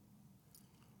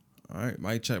All right,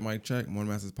 mic check, mic check. Morning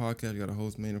Masters Podcast. You got a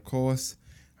host, man, of course.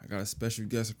 I got a special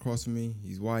guest across from me.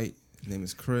 He's white. His name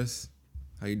is Chris.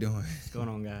 How you doing? What's going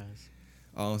on,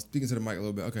 guys? Speaking to the mic a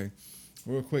little bit. Okay,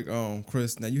 real quick,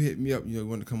 Chris. Now you hit me up. You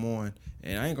wanted to come on,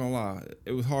 and I ain't gonna lie.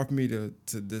 It was hard for me to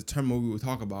determine what we would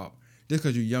talk about, just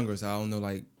because you're younger. So I don't know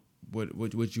like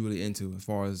what you really into as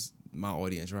far as my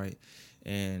audience, right?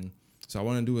 And so I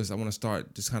want to do is I want to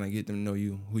start just kind of get them to know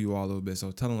you, who you are a little bit.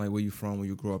 So tell them like where you from, where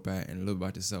you grew up at, and a little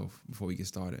about yourself before we get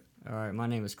started. All right, my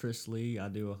name is Chris Lee. I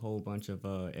do a whole bunch of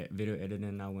video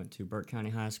editing. I went to Burke County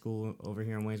High School over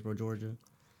here in Waynesboro, Georgia.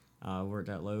 I worked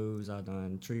at Lowe's. I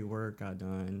done tree work.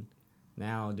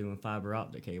 Now doing fiber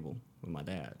optic cable with my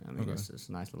dad. I mean, It's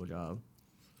a nice little job.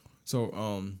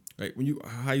 So, like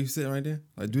how you sitting right there?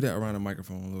 Like do that around the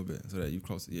microphone a little bit so that you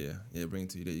closer. Yeah, bring it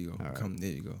to you. There you go. All right. There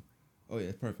you go. Oh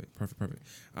yeah, perfect.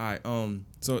 All right.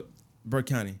 So Burke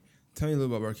County. Tell me a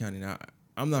little about Burke County. Now,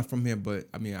 I'm not from here, but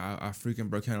I mean, I freaking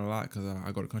Burke County a lot because I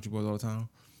go to Country Boys all the time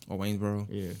or Waynesboro.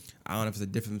 Yeah. I don't know if it's a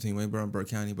difference between Waynesboro and Burke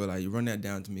County, but like you run that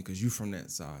down to me because you from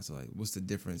that side. So like, what's the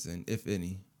difference, and if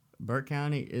any? Burke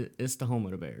County, it's the home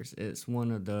of the Bears. It's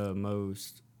one of the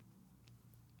most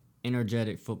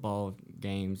energetic football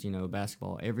games,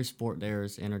 basketball. Every sport there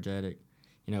is energetic.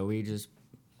 We just,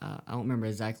 I don't remember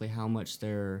exactly how much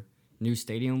their new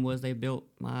stadium was they built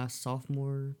my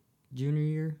junior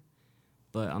year.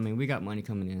 But, I mean, we got money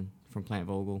coming in from Plant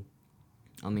Vogel.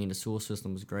 I mean, the school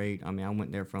system was great. I mean, I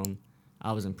went there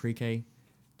I was in pre-K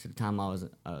to the time I was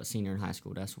a senior in high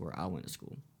school. That's where I went to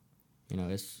school.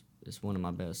 It's one of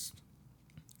my best.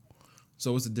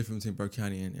 So what's the difference between Burke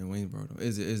County and Waynesboro?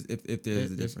 If there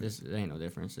is a difference? There ain't no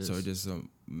difference. So just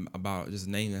about just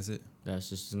a name, that's it? That's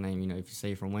just a name. If you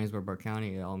say from Waynesboro, Burke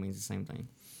County, it all means the same thing.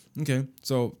 Okay.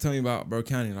 So tell me about Burke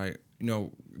County,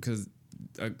 because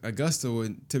Augusta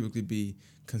would typically be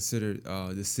considered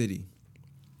the city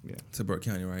to Burke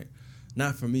County, right?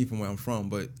 Not for me from where I'm from,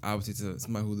 but obviously to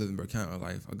somebody who lives in Burke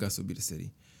County, Augusta would be the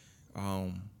city.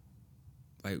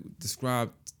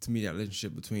 Describe to me that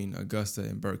relationship between Augusta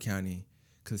and Burke County,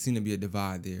 because it seems to be a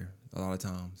divide there a lot of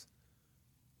times.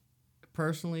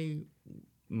 Personally,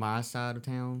 my side of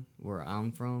town, where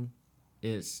I'm from,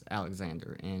 it's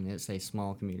Alexander, and it's a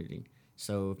small community.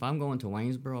 So if I'm going to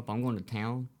Waynesboro, if I'm going to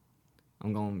town,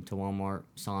 I'm going to Walmart,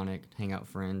 Sonic, hang out with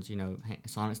friends.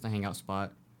 Sonic's the hangout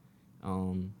spot.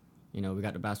 We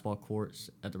got the basketball courts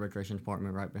at the recreation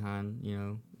department right behind,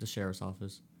 the sheriff's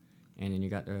office. And then you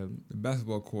got the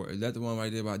basketball court. Is that the one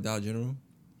right there by Dollar General?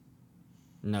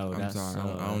 No, I'm sorry.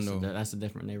 I don't know. That's a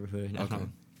different neighborhood. Okay.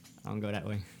 I don't go that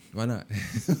way. Why not?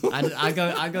 I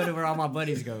go to where all my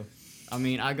buddies go. I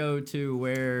mean, I go to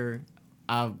where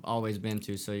I've always been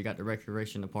to. So you got the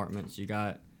recreation departments. You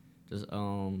got just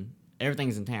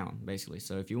everything's in town basically.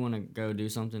 So if you want to go do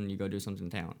something, you go do something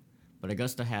in town. But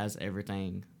Augusta has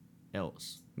everything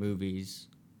else: movies,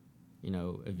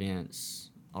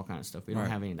 events, all kind of stuff. We don't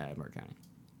have any of that in Burke County.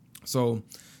 So,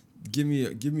 give me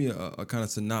a kind of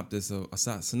synopsis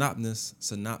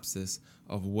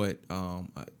of what kind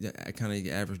of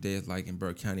your average day is like in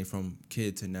Burke County from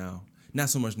kid to now. Not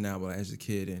so much now, but as a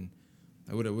kid, and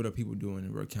what are people doing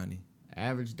in Burke County?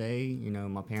 Average day,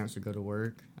 my parents would go to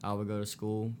work. I would go to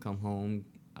school, come home.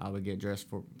 I would get dressed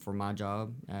for my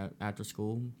job after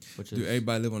school, Do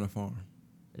everybody live on a farm?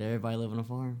 Did everybody live on a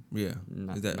farm? Yeah.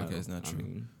 Okay? It's not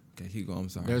true. Okay, keep going. I'm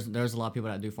sorry. There's a lot of people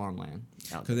that do farmland.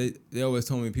 Because they always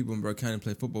told me people in Burke County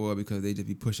play football well because they just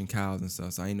be pushing cows and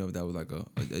stuff. So I didn't know if that was like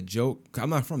a joke. I'm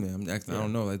not from there. I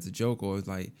don't know if it's a joke or it's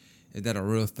like, is that a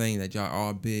real thing that y'all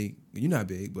are big? You're not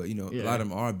big, but a lot of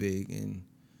them are big, and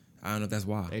I don't know if that's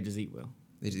why. They just eat well.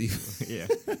 They just eat. Yeah.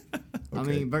 Okay. I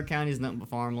mean, Burke County is nothing but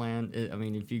farmland.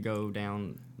 If you go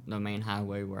down the main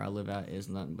highway where I live at, it's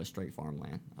nothing but straight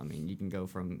farmland. I mean, you can go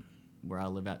from where I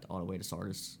live at all the way to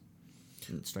Sardis.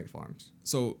 Straight farms.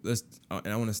 So let's, and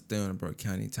I want to stay on the Burke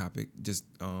County topic, just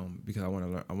because I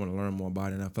want to learn more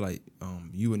about it. And I feel like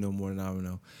you would know more than I would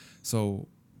know. So,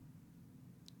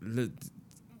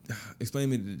 explain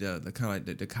to me the kind of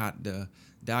like the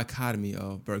dichotomy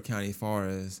of Burke County as far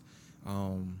as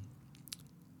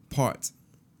parts.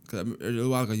 Because a little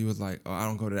while ago you was like, oh, I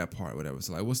don't go to that part, whatever.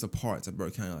 So like, what's the parts of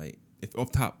Burke County like? If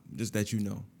off top, just that you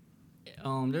know.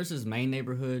 There's this main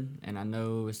neighborhood, and I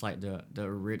know it's like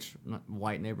the rich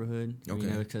white neighborhood.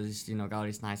 Okay. Because got all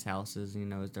these nice houses.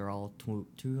 They're all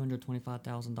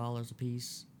 $225,000 a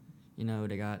piece.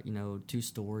 They got 2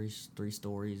 stories, 3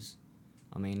 stories.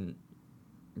 I mean,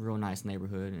 real nice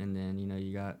neighborhood. And then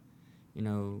you got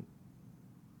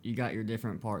your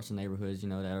different parts of neighborhoods.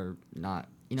 That are not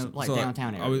like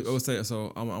downtown areas. I would say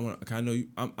so. I know you.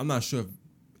 I'm not sure.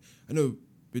 I know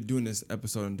been doing this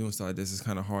episode and doing stuff like this, it's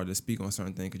kind of hard to speak on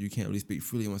certain things because you can't really speak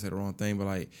freely. You want to say the wrong thing, but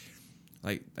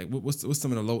what's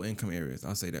some of the low income areas?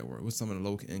 I'll say that word. What's some of the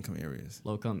low income areas?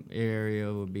 Low income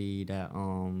area would be that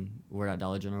where that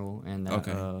Dollar General and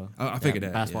that I figured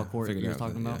that basketball court you were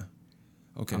talking about.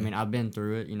 Yeah. Okay. I mean, I've been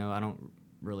through it. You know, I don't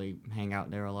really hang out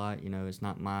there a lot. You know, it's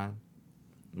not my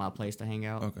place to hang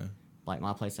out. Okay. Like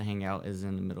my place to hang out is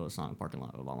in the middle of the Sonic parking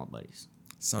lot with all my buddies.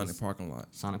 Sonic parking lot.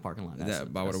 Sonic parking lot. Is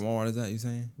that by where the Walmart is at? You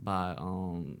saying? By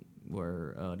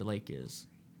where the lake is.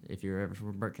 If you're ever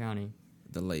from Burke County.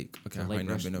 The lake. Okay, I might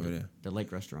not been over there. The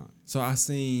lake restaurant. So I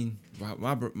seen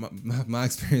my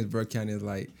experience in Burke County is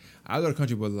like I go to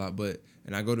Country Boys a lot,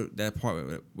 and I go to that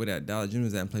part where that Dollar General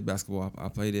is at and play basketball. I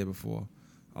played there before.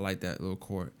 I like that little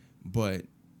court, but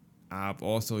I've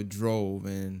also drove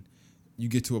and you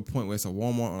get to a point where it's a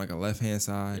Walmart on like a left hand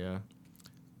side. Yeah.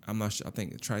 I'm not sure. I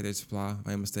think Tractor Supply, if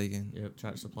I'm mistaken. Yep,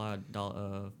 Tractor Supply,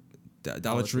 Dollar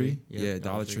Tree. Yeah,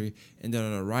 Dollar Tree. And then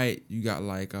on the right, you got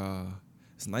like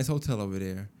it's a nice hotel over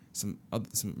there. Some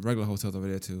regular hotels over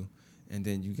there too. And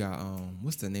then you got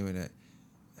what's the name of that?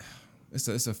 It's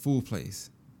a food place.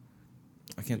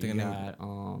 I can't think of the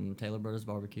name. Taylor Brothers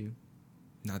Barbecue.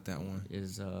 Not that one.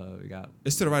 We got.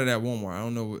 It's to the right of that Walmart. I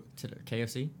don't know what. To the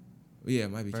KFC. Yeah,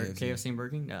 it might be KFC. KFC and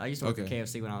Burger King. I used to work at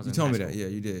KFC when I was. You told me that. Yeah,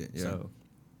 you did. Yeah.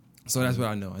 So that's what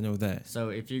I know. I know that. So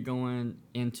if you're going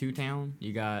into town,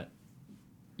 you're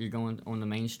going on the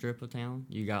main strip of town.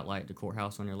 You got like the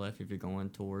courthouse on your left if you're going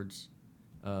towards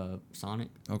Sonic.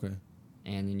 Okay.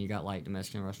 And then you got like the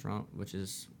Mexican restaurant, which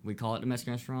is we call it the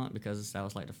Mexican restaurant because that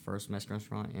was like the first Mexican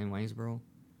restaurant in Waynesboro,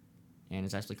 and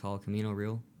it's actually called Camino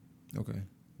Real. Okay.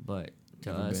 But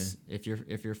to us, if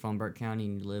you're from Burke County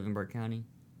and you live in Burke County,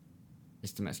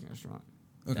 it's the Mexican restaurant.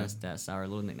 Okay. That's our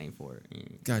little nickname for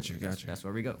it. Gotcha. That's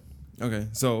where we go. Okay,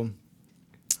 so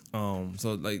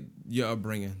like your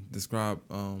upbringing. Describe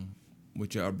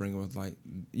what your upbringing was like.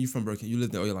 You from Burke County? You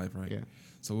lived there all your life, right? Yeah.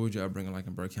 So what was your upbringing like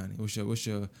in Burke County? What's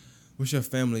your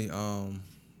family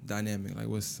dynamic? Like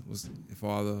what's your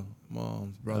father,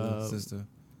 mom, brother, sister?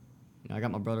 I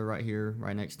got my brother right here,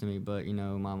 right next to me. But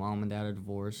my mom and dad are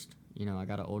divorced. I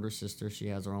got an older sister. She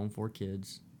has her own 4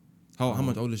 kids. How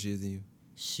much older she is than you?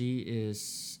 She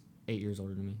is 8 years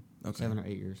older than me. Okay. 7 or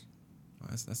 8 years. Oh,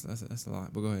 that's a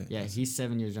lot. But go ahead. Yeah, he's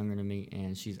 7 years younger than me,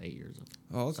 and she's 8 years old.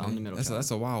 Oh, okay. So I'm the middle child.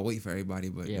 That's a wild wait for everybody,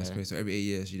 but that's great. So every 8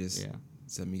 years, she just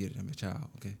said me get a child.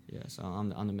 Okay. Yeah, so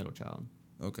I'm the middle child.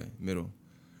 Okay, middle.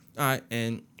 All right,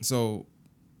 and so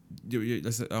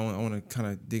I want to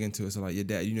kind of dig into it. So like your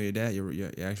dad, your dad,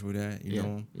 your actual dad, you know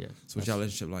him. Yeah. So what's your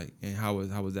relationship like, and how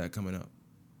was that coming up?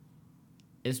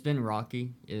 It's been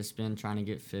rocky. It's been trying to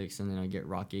get fixed and then get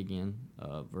rocky again.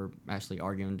 We're actually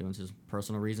arguing due to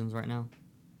personal reasons right now.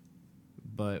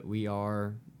 But we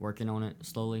are working on it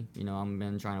slowly. I've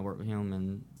been trying to work with him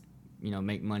and,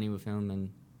 make money with him.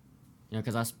 And,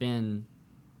 because I spend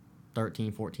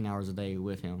 13, 14 hours a day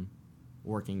with him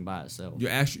working by itself. You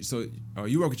actually,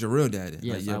 you work with your real dad,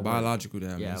 yes, like your biological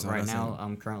dad. Yeah, right now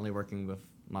I'm currently working with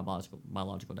my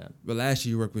biological dad. But last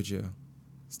year you worked with your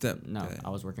No, dad. I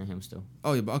was working with him still.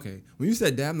 Oh yeah, but okay. When you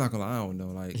said dad, I'm not gonna lie, I don't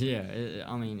know. Like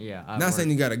Not saying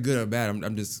you got a good or bad.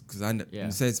 I'm just because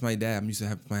you said it's my dad. I'm used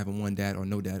to having one dad or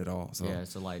no dad at all. So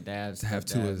so like dads to have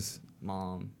two is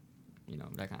mom,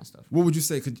 that kind of stuff. What would you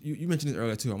say? Cause you mentioned it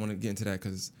earlier too. I want to get into that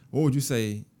because what would you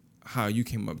say how you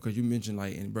came up? Because you mentioned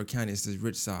like in Burke County, it's this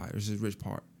rich side, it's this rich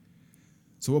part.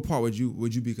 So what part would you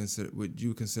consider? Would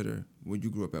you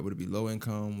grew up at? Would it be low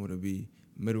income? Would it be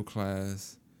middle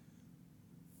class?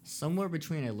 Somewhere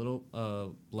between a little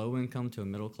low income to a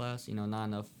middle class, not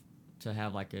enough to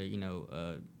have like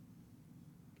a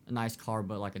nice car,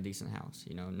 but like a decent house,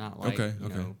 not like,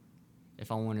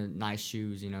 if I wanted nice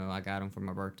shoes, I got them for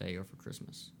my birthday or for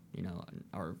Christmas,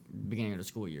 or beginning of the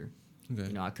school year.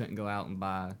 Okay. I couldn't go out and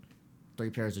buy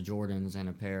 3 pairs of Jordans and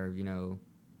a pair of,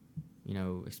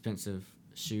 expensive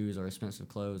shoes or expensive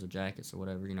clothes or jackets or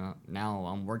whatever, Now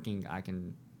I'm working, I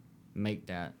can make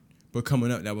that. But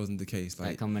coming up, that wasn't the case.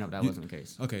 Like wasn't the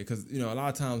case. Okay, because a lot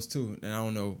of times too, and I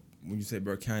don't know when you say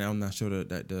Burke County, I'm not sure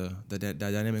that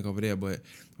dynamic over there. But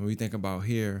when we think about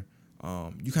here,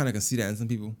 you kind of can see that in some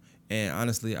people. And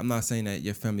honestly, I'm not saying that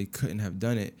your family couldn't have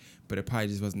done it, but it probably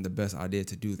just wasn't the best idea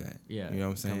to do that. Yeah, you know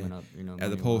what I'm saying? Coming up,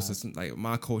 as opposed to some, like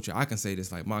my culture, I can say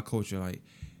this like my culture, like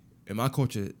in my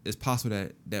culture, it's possible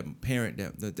that parent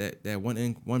that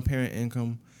one parent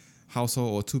income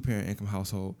household or 2 parent income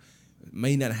household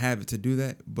may not have it to do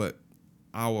that, but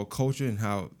our culture and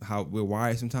how we're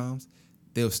wired sometimes,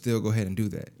 they'll still go ahead and do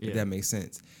that, if that makes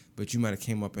sense. But you might have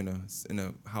came up in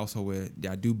a household where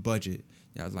y'all do budget.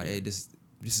 Y'all was like, hey, this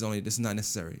this is not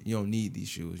necessary. You don't need these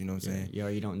shoes. You know what I'm saying? Yeah,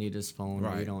 you don't need this phone. Or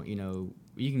Right. you don't,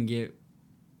 you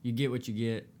get what you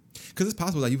get. Because it's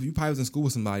possible, like you probably was in school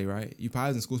with somebody, right? You probably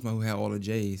was in school with somebody who had all the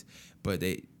J's, but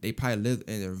they probably lived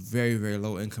in a very, very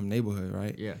low income neighborhood,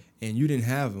 right? Yeah. And you didn't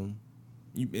have them.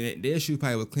 Their shoes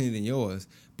probably was cleaner than yours,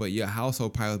 but your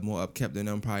household probably was more upkept than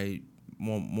them, probably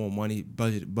more money,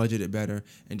 budgeted better,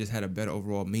 and just had a better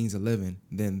overall means of living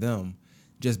than them,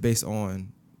 just based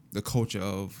on the culture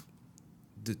of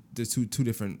the two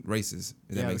different races.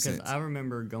 If that makes because sense. I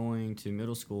remember going to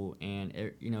middle school and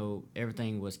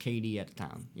everything was KD at the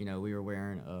time. We were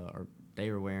wearing or they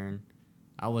were wearing.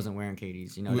 I wasn't wearing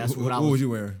KDs. That's what I was. What was you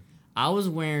wearing? I was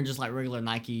wearing just like regular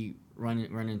Nike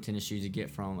running tennis shoes you get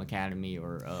from Academy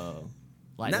or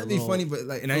like Not to be funny, but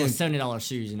like, and I little didn't. $70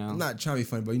 shoes. I'm not trying to be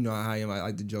funny, but you know how I am. I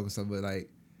like to joke and stuff, but like,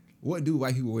 what do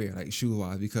white people wear, like shoe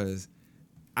wise? Because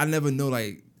I never know.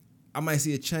 Like, I might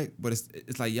see a check, but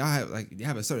it's like you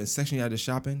have a certain section you have to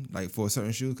shop in, like for a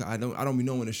certain shoe. Cause I don't be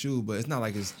knowing the shoe, but it's not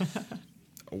like it's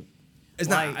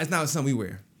not something we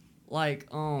wear. Like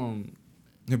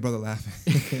Your brother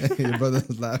laughing. Your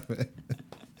brother's laughing.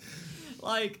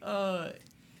 like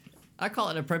I call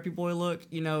it a preppy boy look.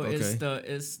 Okay.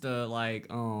 It's the like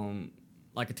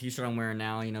a t-shirt I'm wearing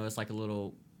now. It's like a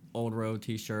little Old Road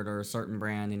t-shirt or a certain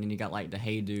brand, and then you got like the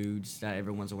Hey Dudes that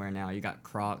everyone's wearing now. You got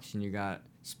Crocs and you got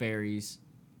Sperry's.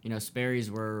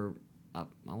 Sperry's were I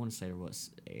want to say it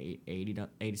was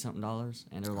 $80 something,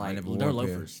 and they're like they're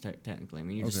loafers technically. I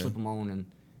mean, you just slip them on and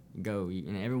go.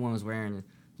 And everyone was wearing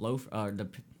the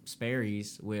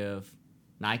Sperry's with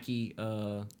Nike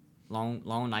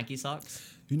long Nike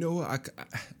socks. You know what?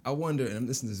 I wonder, and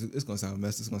this it's gonna sound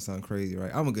messed. It's gonna sound crazy,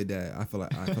 right? I'm a good dad. I feel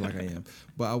like I am,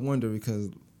 but I wonder because,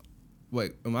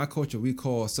 like in my culture, we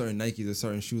call certain Nikes or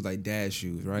certain shoes like dad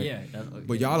shoes, right? Yeah.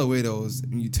 But y'all will wear those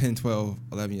when you 10, 12,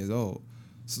 11 years old.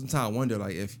 Sometimes I wonder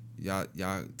like if y'all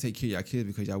take care of y'all kids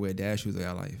because y'all wear dad shoes all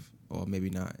your life, or maybe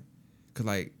not. Cause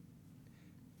like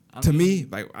to me,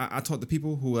 like I talk to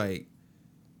people who like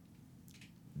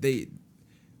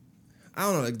I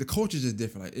don't know, like the culture is just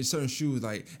different. Like it's certain shoes,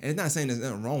 like, and it's not saying there's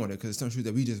nothing wrong with it, because it's certain shoes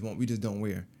that we just don't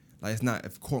wear. Like it's not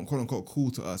quote unquote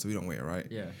cool to us, so we don't wear it, right?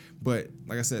 Yeah. But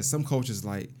like I said, some cultures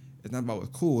like it's not about what's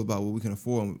cool, it's about what we can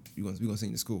afford. And we're gonna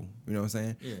send you to school. You know what I'm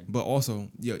saying? Yeah. But also,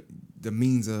 the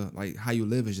means of like how you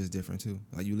live is just different too.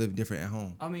 Like you live different at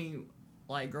home. I mean,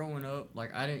 like growing up,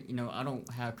 like I didn't, I don't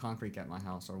have concrete at my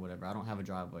house or whatever. I don't have a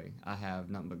driveway. I have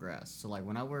nothing but grass. So like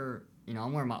when I wear,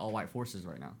 I'm wearing my all white Forces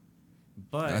right now.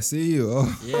 But I see you.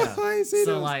 Oh. Yeah. I ain't see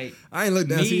so those. like I ain't looked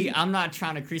down. I'm not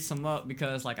trying to crease them up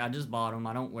because like I just bought them.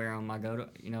 I don't wear them. I go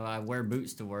to, I wear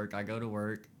boots to work. I go to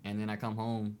work and then I come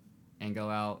home and go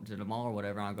out to the mall or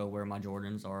whatever. And I go wear my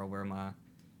Jordans or wear my,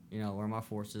 wear my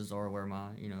Forces or wear my,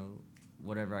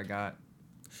 whatever I got.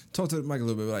 Talk to the mic a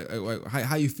little bit. Like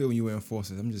how you feel when you wearing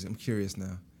Forces? I'm curious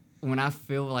now. When I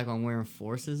feel like I'm wearing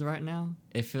Forces right now,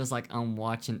 it feels like I'm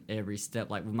watching every step.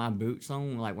 Like with my boots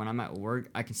on, like when I'm at work,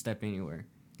 I can step anywhere.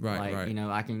 Right, like,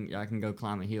 right. I can go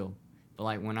climb a hill. But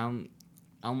like when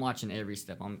I'm watching every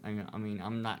step.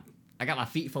 I'm not. I got my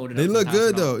feet folded. They up look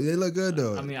good sometimes, though. They look good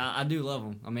though. I mean, I do love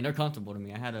them. I mean, they're comfortable to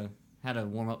me. I had to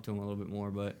warm up to them a little bit more,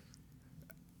 but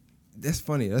That's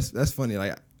funny. That's funny.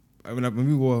 Like when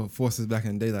we wore Forces back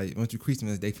in the day, like once you crease them,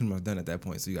 they pretty much done at that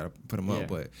point. So you gotta put them up.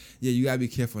 But yeah, you gotta be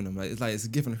careful in them. Like it's a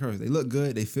gift and a curse. They look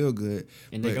good. They feel good.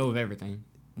 And they go with everything.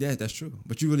 Yeah, that's true.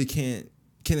 But you really can't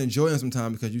enjoy them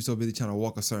sometimes because you're so busy trying to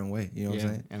walk a certain way. You know what I'm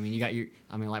saying? I mean, you got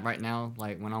like right now,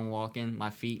 like when I'm walking, my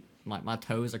feet, my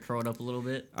toes are curled up a little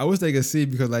bit. I wish they could see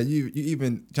because like you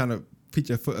even trying to pitch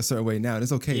your foot a certain way now. And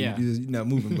it's okay. Yeah. You're not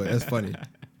moving, but that's funny.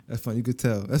 That's funny. You could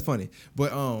tell. That's funny.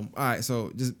 But all right.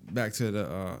 So just back to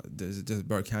the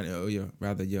Burke County or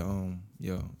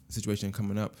your situation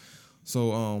coming up.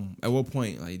 So at what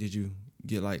point like did you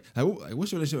get like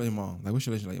what's your relationship with your mom? Like what's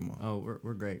your relationship with your mom? Oh,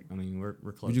 we're great. I mean, we're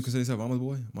close. Would you consider yourself mama's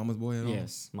boy? Mama's boy at all?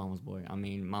 Yes, mama's boy. I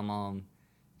mean, my mom,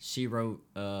 she wrote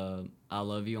 "I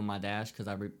love you" on my dash because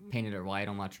I painted it white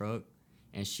on my truck,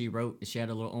 and she had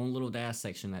a own little dash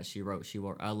section that she wrote. She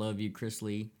wrote "I love you, Chris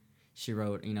Lee." She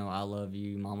wrote, I love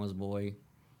you, mama's boy.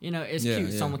 It's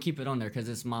cute, so I'm gonna keep it on there because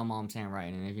it's my mom's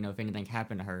handwriting, and if anything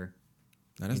happened to her,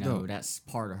 that's dope. That's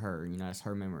part of her. That's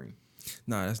her memory.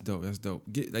 Nah, that's dope. That's dope.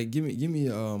 Give me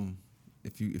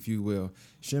if you will,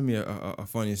 share me a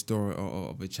funny story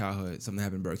of a childhood, something that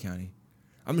happened in Burke County.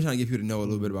 I'm just trying to get people to know a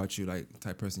little bit about you, like the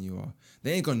type of person you are.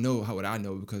 They ain't gonna know what I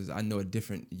know because I know a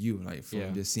different you, like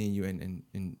from just seeing you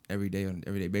in every day on an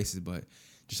everyday basis. But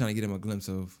just trying to get them a glimpse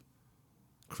of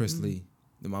Chris Lee,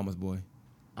 the mama's boy.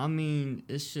 I mean,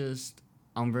 it's just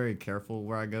I'm very careful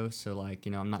where I go, so like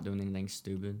I'm not doing anything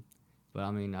stupid. But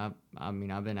I've been out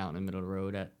in the middle of the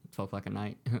road at 12 o'clock at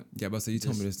night. Yeah, but so you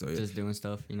told me this story. Just doing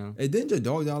stuff, you know. Hey, didn't your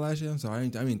dog die last year? I'm sorry, I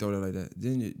didn't throw that like that.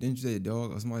 Didn't you say your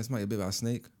dog or somebody get bit by a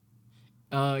snake?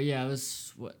 Yeah, it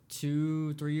was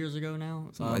 2-3 years ago now.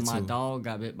 Something like My two. dog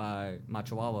got bit by my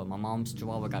Chihuahua. My mom's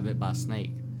Chihuahua got bit by a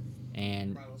snake,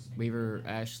 and we were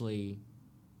actually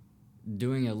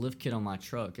doing a lift kit on my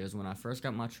truck. Is when I first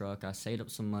got my truck, I saved up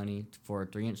some money for a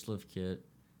 3-inch lift kit,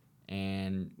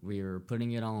 and we were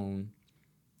putting it on,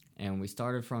 and we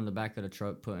started from the back of the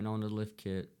truck putting on the lift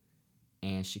kit,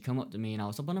 and she come up to me, and I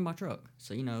was up under my truck.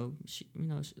 So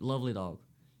lovely dog.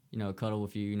 Cuddle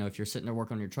with you. If you're sitting there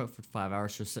working on your truck for 5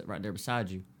 hours, she'll sit right there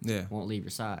beside you. Yeah. Won't leave your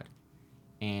side.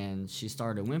 And she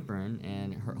started whimpering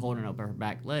and holding up her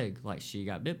back leg like she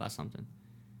got bit by something.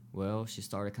 Well, she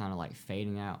started kind of like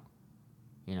fading out.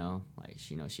 Like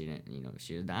she didn't,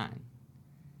 she was dying.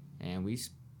 And we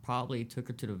probably took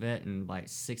her to the vet, and like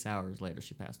 6 hours later,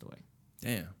 she passed away.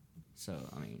 Damn. So,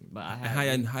 but I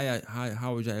had...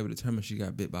 How was y'all able to determine she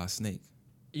got bit by a snake?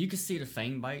 You could see the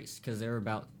fang bites because they were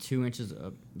about 2 inches,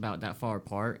 about that far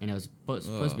apart, and it was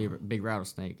supposed to be a big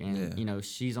rattlesnake. And,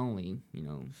 she's only,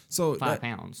 so 5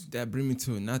 pounds. That brings me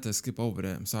to, not to skip over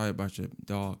that, I'm sorry about your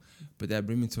dog, but that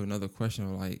brings me to another question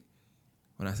of like,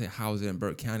 when I say how is it in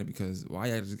Burke County, because why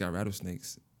y'all just got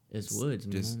rattlesnakes? It's woods,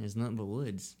 man. It's nothing but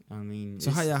woods.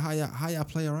 So how y'all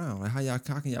play around? Like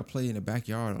how can y'all play in the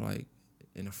backyard or like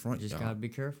in the front just yard? gotta be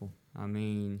careful.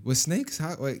 With snakes,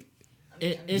 how like...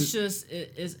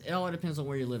 It all depends on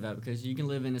where you live at, because you can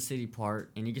live in a city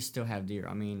part and you can still have deer.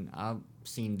 I've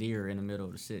seen deer in the middle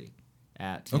of the city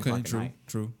at 10 o'clock at night.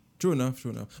 True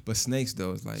enough. But snakes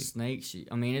though, is like snakes.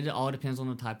 It all depends on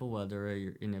the type of weather,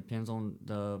 and it depends on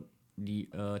the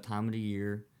time of the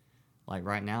year. Like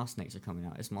right now, snakes are coming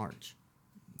out. It's March.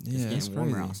 Yeah, it's getting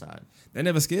warmer outside. That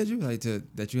never scared you, like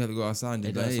that you have to go outside and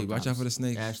just hey, watch out for the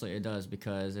snakes. Actually, it does,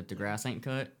 because if the grass ain't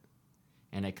cut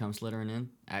and they come slithering in.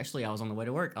 Actually, I was on the way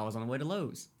to work. I was on the way to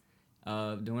Lowe's,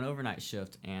 doing overnight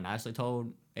shift, and I actually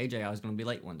told AJ I was going to be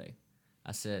late one day.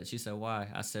 She said, why?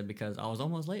 I said, because I was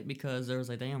almost late because there was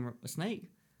a damn snake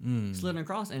slithering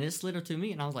across, and it slithered to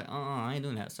me, and I was like, I ain't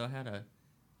doing that. So I had to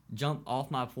jump off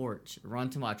my porch, run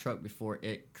to my truck before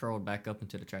it curled back up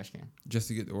into the trash can. Just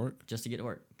to get to work? Just to get to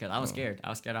work, because I was scared.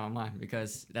 I was scared out of my mind,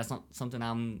 because that's not something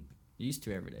I'm used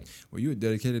to every day. Well, you a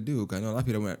dedicated dude. 'Cause I know a lot of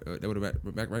people that would have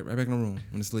right back in the room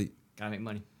when to sleep. Gotta make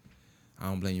money. I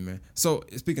don't blame you, man. So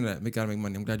speaking of that, gotta make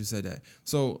money. I'm glad you said that.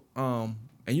 So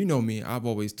and you know me, I've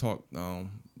always talked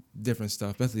different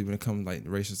stuff, especially when it comes to like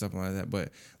racial stuff and like that. But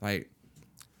like,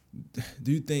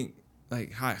 do you think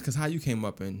like how you came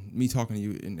up, and me talking to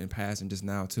you in past and just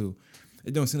now too,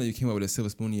 it don't seem like you came up with a silver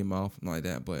spoon in your mouth and like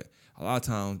that. But a lot of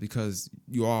times, because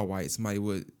you are white, somebody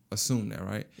would assume that,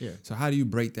 right? Yeah. So how do you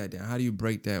break that down? How do you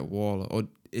break that wall? Or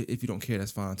if you don't care,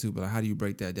 that's fine too. But like, how do you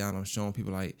break that down on showing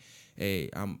people like, hey,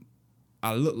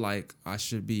 I look like I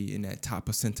should be in that top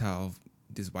percentile of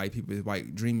this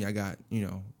white dream y'all got,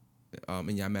 in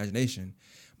your imagination.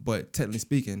 But technically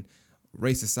speaking,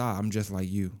 race aside, I'm just like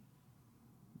you.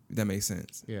 If that makes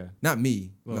sense. Yeah. Not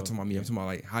me. I'm Well, not talking about me. I'm talking about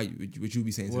like how would you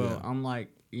be saying to Well, them? I'm like,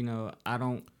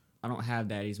 I don't have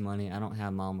daddy's money. I don't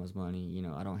have mama's money.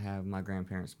 I don't have my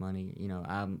grandparents' money.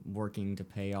 I'm working to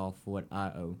pay off what I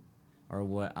owe or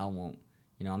what I want.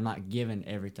 I'm not given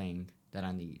everything that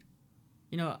I need.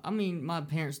 My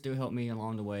parents do help me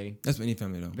along the way. That's with any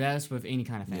family though. That's with any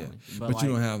kind of family. Yeah. But you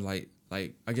don't have like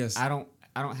I guess I don't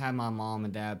have my mom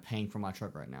and dad paying for my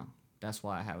truck right now. That's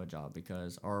why I have a job,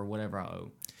 or whatever I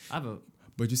owe.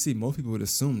 But you see, most people would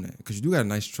assume that because you do got a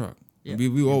nice truck. Yeah.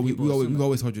 We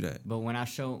always told you that. But when I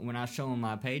show them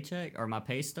my paycheck or my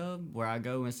pay stub, where I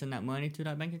go and send that money to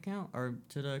that bank account or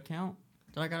to the account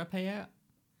that I gotta pay at,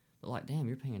 they're like, "Damn,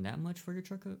 you're paying that much for your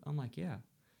truck?" I'm like, "Yeah,"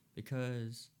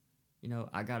 because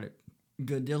I got a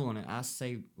good deal on it. I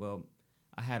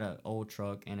had an old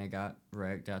truck and it got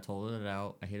wrecked. I totaled it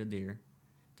out. I hit a deer.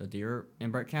 The deer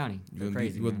in Burke County. They're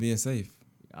crazy. You wasn't being safe.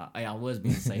 I was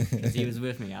being safe because he was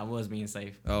with me. I was being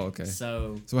safe. Oh, okay.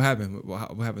 So what happened?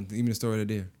 What happened? Give me the story of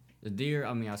the deer. The deer,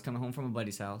 I was coming home from a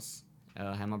buddy's house.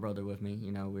 I had my brother with me.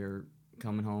 We were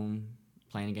coming home,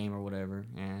 playing a game or whatever,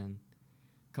 and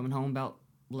coming home about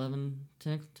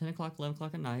 10 o'clock, 11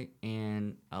 o'clock at night,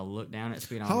 and I looked down at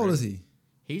speedometer. How old is he?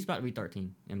 He's about to be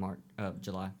 13 in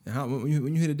July. And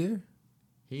when you hit a deer?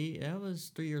 That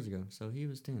was 3 years ago, so he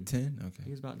was 10. 10? Okay.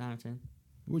 He was about 9 or 10.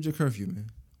 What's your curfew,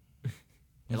 man?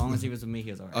 As long as he was with me,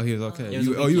 he was all right. Oh, he was okay. It was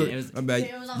a weekend.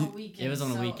 It was on a weekend. It was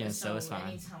on a weekend, so it's fine.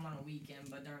 Anytime on a weekend,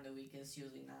 but during the week it's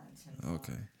usually 9, 10.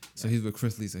 Okay. So he's with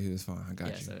Chris Lee, so he was fine. I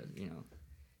got you. So,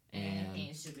 And he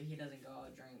ain't stupid. He doesn't go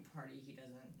out during party. He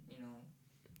doesn't,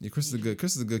 Yeah, Chris is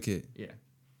a good kid Yeah,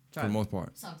 for try the to, most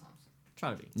part. Sometimes. try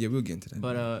to be. Yeah, we'll get into that.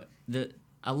 But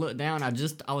I looked down.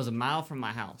 I was a mile from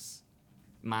my house,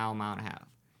 mile and a half,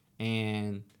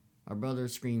 and my brother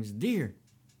screams deer,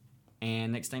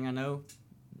 and next thing I know,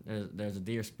 there's a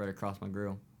deer spread across my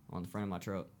grill on the front of my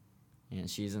truck, and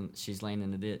she's laying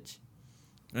in the ditch.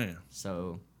 Man,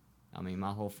 So, I mean,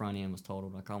 my whole front end was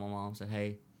totaled. I called my mom, said,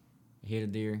 "Hey, I hit a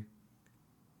deer."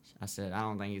 I said, "I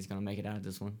don't think he's gonna make it out of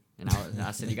this one." And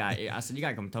I said, "You got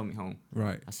to come tow me home."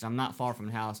 right. I said, "I'm not far from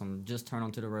the house. I'm just turned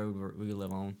onto the road where we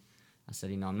live on." I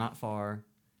said, "I'm not far."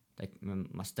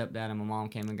 My stepdad and my mom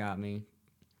came and got me.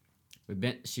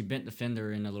 She bent the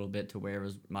fender in a little bit to where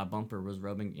my bumper was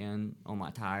rubbing in on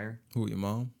my tire. Who, your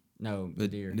mom? No, the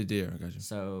deer. The deer, I got you.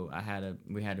 So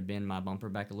we had to bend my bumper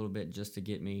back a little bit just to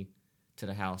get me to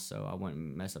the house, so I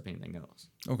wouldn't mess up anything else.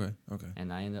 Okay.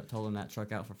 And I ended up tolling that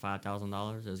truck out for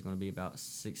 $5,000. It was going to be about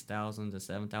 $6,000 to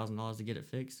 $7,000 to get it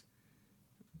fixed.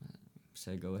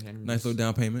 So go ahead and Nice little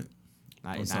down payment.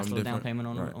 nice something little down different.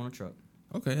 payment Right. on a truck.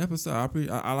 Okay, episode.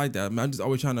 I like that. I mean, I'm just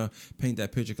always trying to paint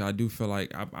that picture because I do feel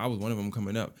like I was one of them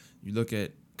coming up. You look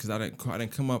at because I didn't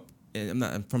come up, and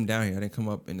I'm from down here. I didn't come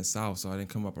up in the South, so I didn't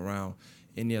come up around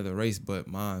any other race but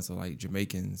mine. So like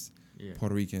Jamaicans, Yeah.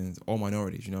 Puerto Ricans, all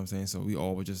minorities. You know what I'm saying? So we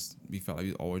felt like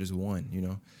we all were just one. You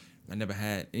know, I never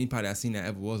had anybody I seen that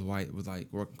ever was white was like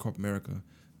working corporate America,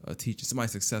 a teacher, somebody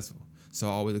successful. So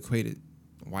I always equated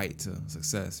white to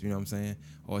success. You know what I'm saying?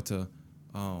 Or to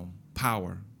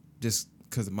power, just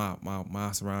because of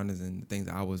my surroundings and the things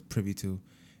that I was privy to.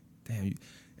 Damn,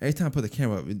 every time I put the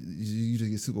camera up, you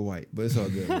just get super white, but it's all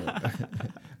good. Bro.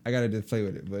 I gotta just play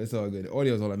with it, but it's all good. The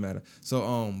audio is all that matter.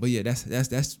 So, but yeah, that's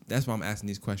why I'm asking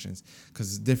these questions because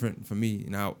it's different for me.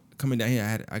 Now coming down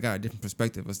here, I got a different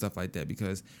perspective of stuff like that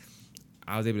because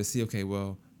I was able to see. Okay,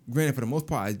 well, granted, for the most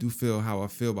part, I do feel how I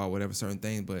feel about whatever certain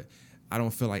thing, but I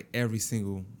don't feel like every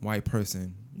single white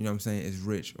person, you know what I'm saying, is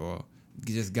rich or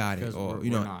just got it, or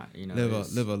We're not,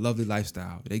 live a lovely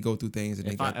lifestyle. They go through things, and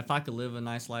if I could live a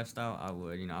nice lifestyle, I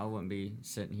would. I wouldn't be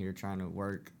sitting here trying to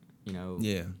work,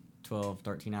 yeah, 12,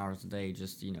 13 hours a day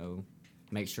just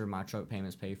make sure my truck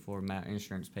payments paid for, my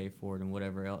insurance paid for, and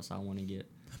whatever else I want to get.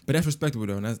 But that's respectable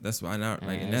though, and that's why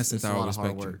in that sense I will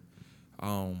respect you.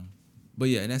 But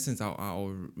yeah, in that sense I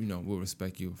will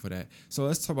respect you for that. So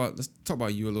let's talk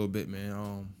about you a little bit,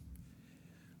 man.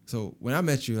 So when I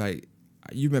met you, like,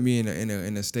 you met me in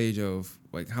a stage of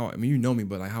like you know me,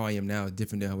 but like how I am now is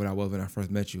different than what I was when I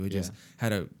first met you. It just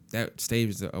had that stage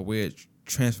was a weird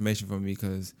transformation for me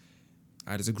because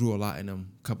I just grew a lot in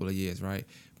them couple of years, right?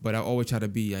 But I always try to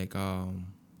be like, I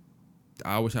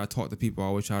always try to talk to people.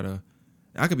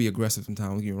 I could be aggressive sometimes,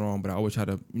 don't get me wrong, but I always try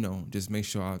to, just make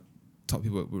sure I talk to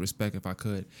people with respect if I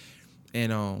could.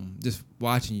 And just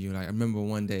watching you, like I remember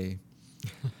one day,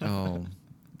 I'm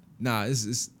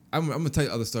gonna tell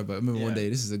you other story, but I remember one day,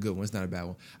 this is a good one, it's not a bad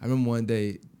one. I remember one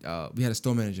day, we had a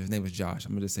store manager, his name was Josh.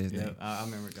 I'm gonna just say his name. I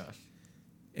remember Josh.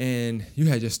 And you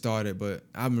had just started, but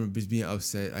I remember just being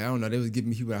upset. Like, I don't know, they was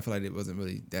giving me people I feel like it wasn't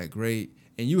really that great.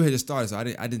 And you had just started, so I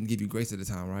didn't give you grace at the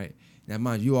time, right? Now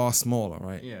mind you all smaller,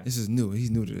 right? Yeah. This is new.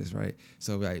 He's new to this, right?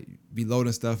 So like be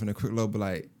loading stuff in a quick load, but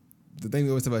like the thing we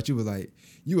always talk about you was like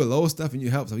you would load stuff and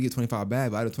you help, so we get 25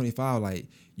 bags, but out of 25, like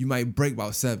you might break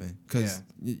about 7 because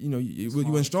you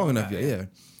weren't strong enough yet. Yeah.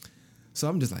 So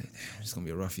I'm just like, it's gonna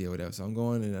be a rough year, or whatever. So I'm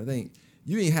going, and I think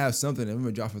you didn't have something. And I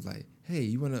remember Josh was like, "Hey,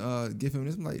 you wanna give him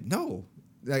this?" I'm like, "No."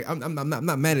 Like I'm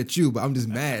not mad at you, but I'm just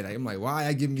mad. Like, I'm like, why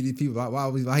are you giving me these people?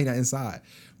 Why he not inside?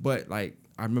 But like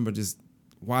I remember just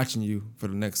watching you for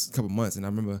the next couple months, and I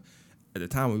remember at the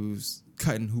time we was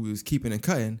cutting, who we was keeping and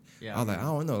cutting. Yeah, I was like, I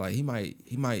don't know, like he might.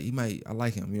 I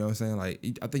like him. You know what I'm saying?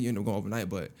 Like I think you end up going overnight,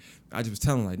 but I just was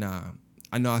telling him like, nah.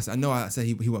 I know I said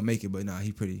he wouldn't make it, but nah,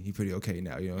 he pretty okay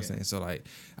now. You know what I'm saying? So like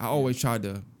I always tried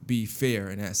to be fair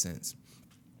in that sense,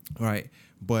 right?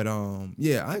 But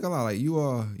yeah, I ain't gonna lie, like you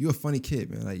a funny kid,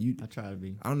 man. Like you, I try to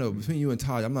be. I don't know, between you and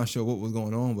Taj, I'm not sure what was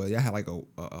going on, but y'all had like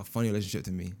a funny relationship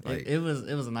to me. Like It was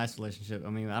a nice relationship. I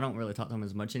mean, I don't really talk to him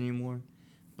as much anymore,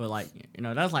 but like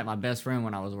that was like my best friend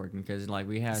when I was working because like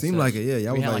we had seemed like it, yeah.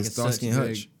 Y'all was like Starsky and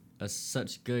Hutch.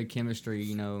 Such good chemistry,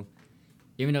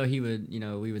 Even though he would,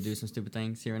 we would do some stupid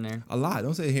things here and there. A lot.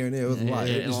 Don't say here and there. It was a lot.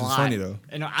 It was just funny though.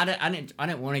 I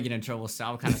didn't want to get in trouble, so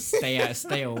I would kind of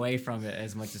stay away from it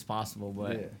as much as possible.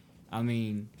 But Yeah. I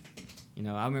mean,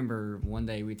 I remember one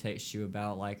day we texted you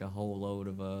about like a whole load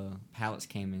of pallets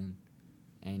came in,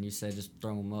 and you said just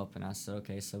throw them up, and I said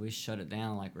okay, so we shut it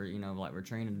down like we're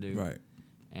trained to do. Right.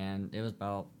 And it was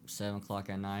about 7:00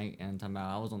 at night, and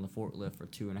I was on the forklift for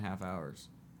 2.5 hours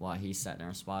while he sat there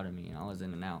and spotted me, and I was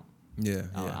in and out. Yeah.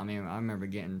 I mean, I remember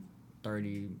getting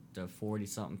 30 to 40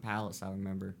 something pallets. I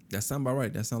remember. That sound about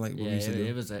right. That sound like what we Yeah, used to do.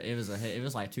 it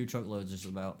was like 2 truckloads just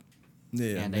about.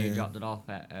 Yeah, And they man. dropped it off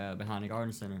at behind the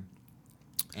garden center,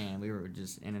 and we were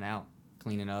just in and out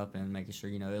cleaning up and making sure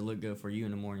it looked good for you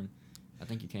in the morning. I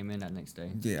think you came in that next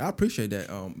day. Yeah, I appreciate that.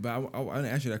 But I didn't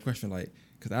ask you that question, like,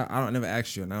 because I don't never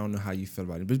ask you, and I don't know how you feel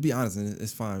about it. But be honest, and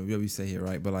it's fine, whatever you say here,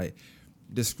 right? But like,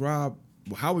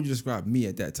 how would you describe me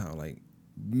at that time? Like,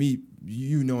 me,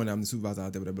 knowing that I'm the supervisor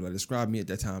out there, whatever. Like, describe me at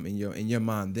that time in your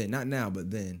mind then, not now,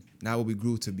 but then, not what we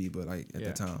grew to be, but like at Yeah.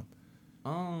 that time.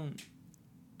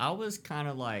 I was kind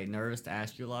of like nervous to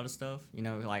ask you a lot of stuff.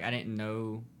 Like I didn't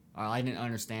know or I didn't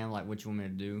understand like what you want me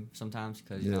to do sometimes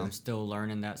because Yeah. I'm still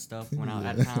learning that stuff when I Yeah.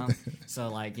 at the time. So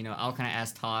like I'll kind of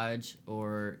ask Taj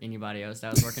or anybody else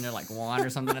that was working there, like Juan or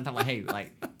something, and I'm like, hey,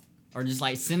 like, or just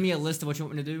like send me a list of what you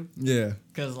want me to do. Yeah.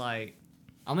 Cause like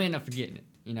I'm gonna end up forgetting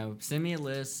it. Send me a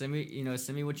list. Send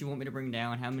me what you want me to bring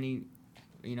down. How many,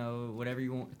 whatever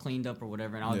you want cleaned up or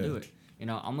whatever, and I'll Yeah. do it. I'm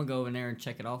gonna go in there and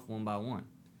check it off one by one.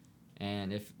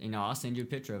 And if I'll send you a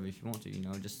picture of it if you want to.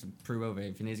 Just to prove over.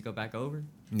 If it needs to go back over,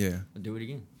 Yeah. I'll do it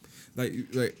again.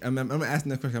 Like I'm asking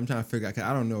that question. I'm trying to figure out. 'Cause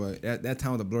I don't know. Like, that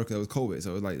time was a blur because it was COVID,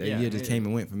 so it was like that Yeah, year just came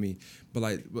and went for me. But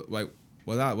like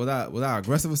was I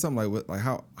aggressive or something? Like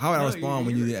how would I No, respond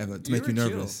when you did that to make you were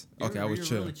nervous? chill. Okay, I was You're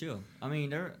chill. really chill. I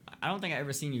mean, I don't think I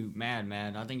ever seen you mad.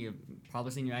 I think you've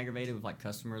probably seen you aggravated with like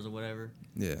customers or whatever.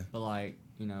 Yeah. But like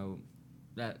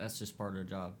that's just part of the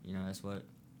job. That's what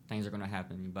things are gonna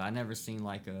happen. But I never seen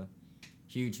like a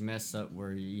huge mess up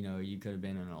where you could have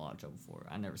been in a lot of trouble for.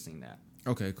 I never seen that.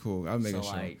 Okay, cool. I'm making So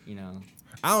sure. like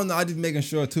I don't know. I just making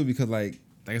sure too because like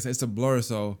I said, it's a blur,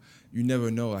 so you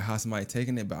never know like, how somebody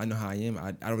taking it. But I know how I am.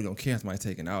 I really don't care how somebody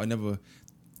taking it. I never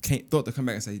thought to come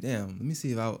back and say, damn, let me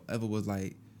see if I ever was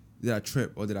like, did I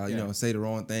trip or did I Yeah. say the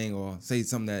wrong thing or say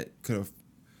something that could have.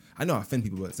 I know I offend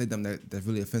people, but say something that's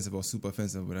really offensive or super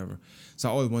offensive or whatever. So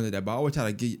I always wondered that. But I always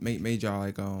try to make y'all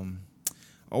like I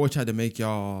always try to make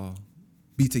y'all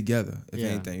be together, if Yeah.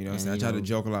 anything. You know what I'm And, saying? I try to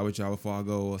joke a lot with y'all before I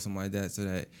go or something like that so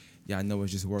that y'all know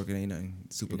it's just working. Ain't nothing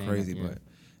super It ain't crazy. nothing, yeah. But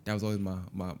that was always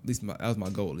that was my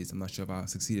goal at least. I'm not sure if I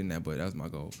succeeded in that, but that was my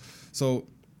goal. So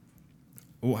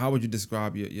how would you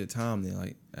describe your time there?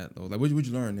 Like what would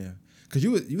you learn there? Because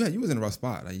you was in a rough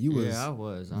spot. Like you was yeah, I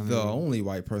was. I the mean, only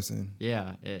white person.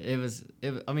 Yeah, it was.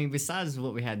 I mean, besides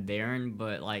what we had Darren,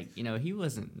 but like he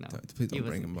wasn't. No, Please he don't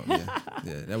bring wasn't. him up.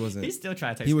 Yeah, that wasn't. He still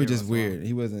tried to. He was text just me once in a weird.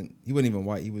 He wasn't even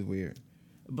white. He was weird.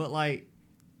 while. But like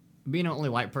being the only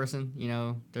white person,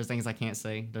 there's things I can't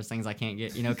say. There's things I can't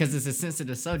get. Because it's a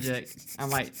sensitive subject. I'm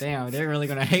like, damn, they're really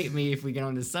gonna hate me if we get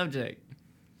on this subject.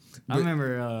 I But-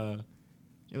 remember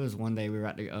it was one day we were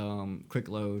at the quick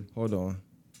load Hold on.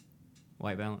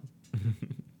 white balance.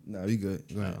 No, you good.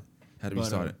 Go ahead. How to be But,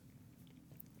 started?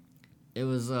 It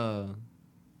was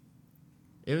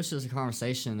just a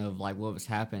conversation of like what was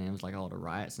happening. It was like all the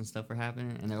riots and stuff were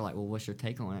happening, and they're like, "Well, what's your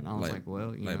take on it?" And I was like,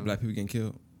 "Well, you know, black people getting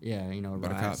killed. yeah, by the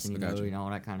riots cops, and I got you. all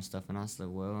that kind of stuff." And I said,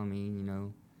 "Well, I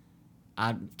mean,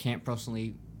 I can't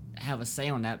personally have a say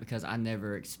on that because I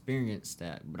never experienced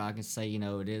that, but I can say,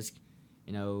 it is,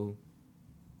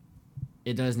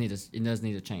 it does need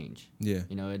to change. Yeah,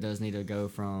 It does need to go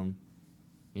from,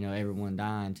 everyone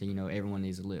dying to everyone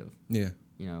needs to live." yeah,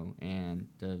 And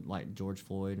the like George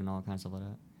Floyd and all kinds of stuff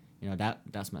like that.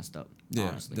 That's messed up. Yeah,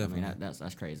 honestly. definitely. I mean,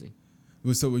 that's crazy.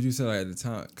 Well, so what you said like at the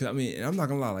time? Cause I mean, and I'm not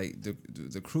gonna lie, like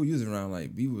the crew you was around,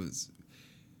 like we was.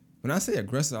 When I say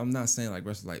aggressive, I'm not saying like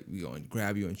aggressive like we gonna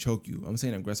grab you and choke you. I'm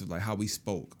saying aggressive like how we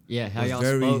spoke. Yeah, how was y'all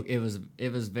very- spoke, it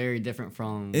was very different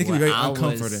from It can what be very I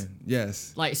uncomforting. was.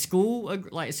 Yes. Like school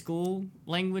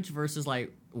language versus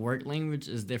like work language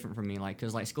is different for me. Like,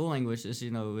 cause like school language is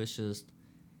it's just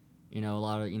a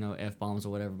lot of F-bombs or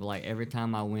whatever. But like every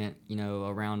time I went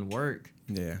around work,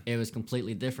 Yeah. it was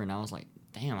completely different. I was like,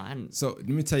 damn, I didn't. So let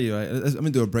me tell you, right, let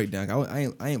me do a breakdown. I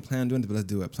ain't planning on doing this, but let's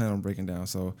do it. Plan on breaking down.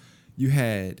 So you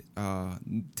had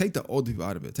take the old people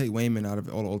out of it. Take Wayman out of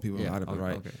it. All the old people out of it,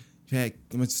 right? Okay. You had.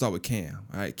 Let's start with Cam.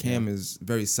 All right, Cam is a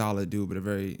very solid dude, but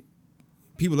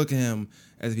people look at him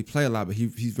as if he play a lot, but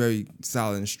he's very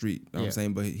solid in the street. You know what I'm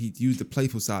saying? But he used the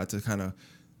playful side to kind of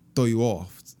throw you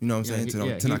off. You know what I'm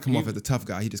saying? To not come off as a tough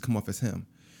guy. He just come off as him.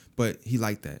 But he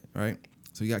liked that, right?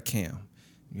 So you got Cam.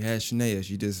 You had Shania.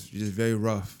 She just very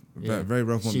rough, very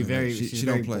rough woman. She's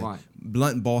don't very play.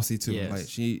 blunt And bossy too. Yes. Like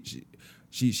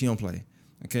she don't play.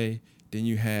 Okay. Then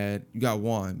you got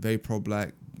Juan, very pro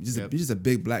black. He's just a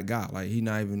big black guy. Like he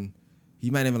might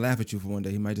even laugh at you for one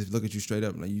day. He might just look at you straight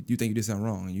up like you think you did something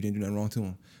wrong and you didn't do nothing wrong to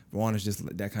him. But Juan is just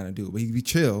that kind of dude. But he be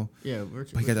chill. Yeah, But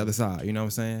he got the other side. You know what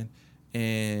I'm saying?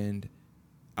 And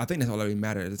I think that's all that really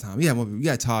mattered at the time. We had more people. We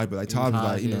had Taj, but like Taj was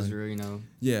like, Israel,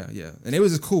 yeah, and they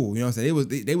was just cool. You know what I'm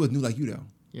saying? They was new like you though.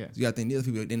 Yeah. So you gotta think the other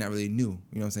people they not really new. You know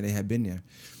what I'm saying? They had been there.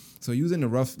 So you was in a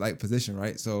rough like position,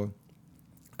 right? So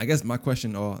I guess my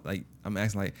question, or like I'm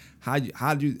asking, like how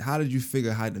did you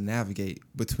figure how to navigate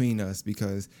between us?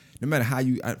 Because no matter how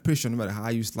I'm pretty sure no matter how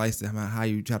you sliced it, no matter how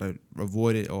you try to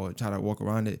avoid it or try to walk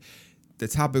around it, the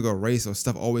topic of race or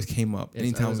stuff always came up.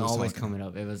 It was always coming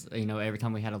up. It was every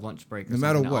time we had a lunch break, or no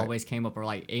matter what, it always came up, or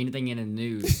like anything in the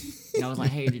news. I was like,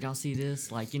 hey, did y'all see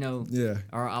this? Like yeah.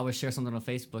 Or I would share something on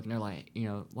Facebook, and they're like,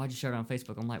 why'd you share it on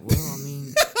Facebook? I'm like, well, I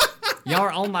mean. Y'all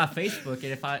are on my Facebook,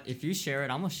 and if you share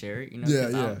it, I'm gonna share it.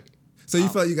 Yeah. So you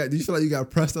feel like do you feel like you got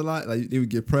pressed a lot? Like they would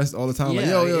get pressed all the time?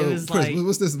 Yeah, like, yo, Chris, like,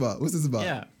 what's this about? What's this about?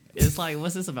 Yeah, it's like,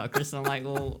 what's this about, Chris? And I'm like,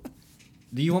 well,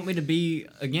 do you want me to be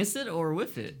against it or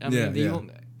with it? I mean, do you want?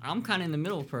 I'm kind of in the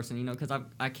middle person, because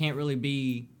I can't really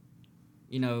be,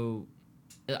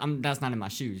 that's not in my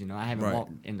shoes. I haven't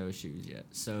walked in those shoes yet.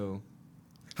 So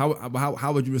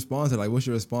how would you respond to like? What's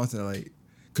your response to like?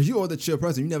 Cause you always the chill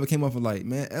person. You never came up with like,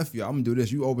 man, F you, I'm gonna do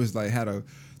this. You always like had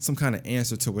some kind of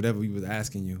answer to whatever we was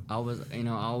asking you. I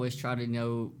always try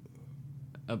to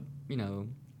I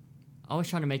always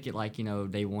try to make it like,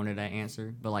 they wanted that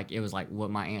answer, but like it was like what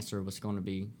my answer was going to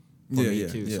be for me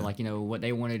too. Yeah. So like, what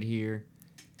they wanted to hear,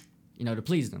 to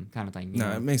please them kind of thing.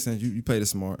 It makes sense. You played it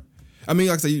smart. I mean,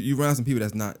 like I said, you run some people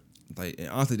that's not like, and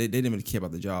honestly, they didn't really care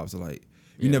about the job. So like,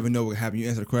 you never know what happened. You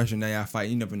answer the question, now y'all fight.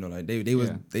 You never know. Like they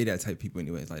that type of people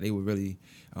anyways. Like they would really,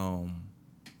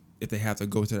 if they have to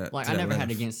go to that. Like I never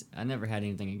had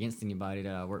anything against anybody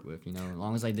that I worked with. As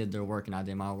long as they did their work and I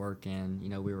did my work, and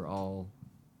we were all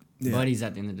buddies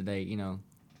at the end of the day.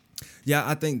 Yeah,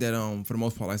 I think that for the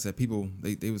most part, like I said, people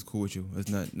they was cool with you.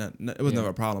 It's not it was never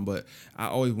a problem. But I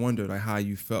always wondered like how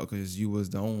you felt because you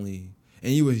was the only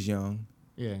and you was young.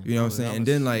 Yeah, you know what I'm saying. And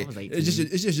then like it's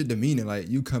just your demeanor. Like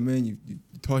you come in, you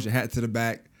toss your hat to the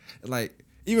back. Like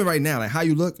even right now, like how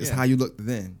you look is how you looked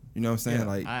then. You know what I'm saying? Yeah,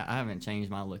 like I haven't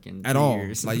changed my look in at all.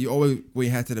 years. Like you always wear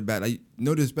your hat to the back. Like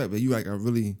no disrespect, but you like a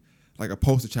really like a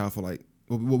poster child for like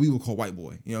what we would call white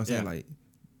boy. You know what I'm saying? Like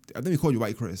I think we called you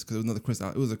White Chris because it was another Chris.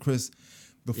 It was a Chris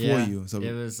before you. So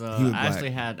it was.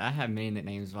 I had many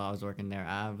nicknames while I was working there.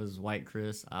 I was White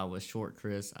Chris. I was Short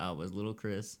Chris. I was Little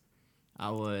Chris. I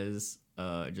was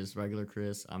just regular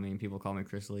Chris. I mean, people call me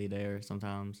Chris Lee there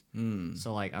sometimes.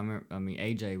 So like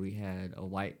AJ, we had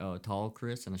a tall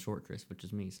Chris and a short Chris, which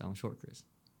is me. So I'm Short Chris.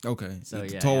 Okay. So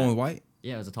the tall one was white.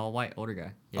 Yeah, it was a tall white older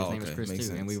guy. Yeah, his name was Chris too,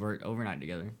 sense. And we worked overnight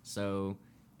together. So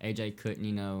AJ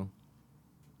couldn't,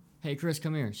 hey Chris,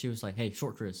 come here. She was like, hey,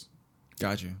 Short Chris.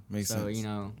 Got you. Makes sense.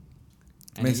 So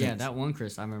and sense. That one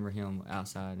Chris, I remember him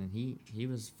outside, and he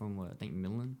was from I think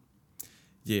Midland.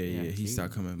 Yeah, he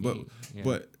stopped coming,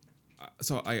 but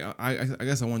so I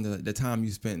guess I wonder the time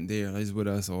you spent there, like with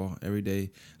us or every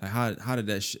day, like how did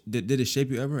that did it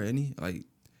shape you ever any like?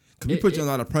 Cause we put you on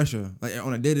a lot of pressure, like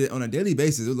on a daily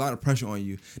basis. There's a lot of pressure on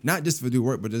you, not just for do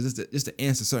work, but just to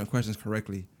answer certain questions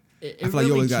correctly. I feel like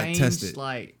you always got tested.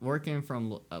 Like working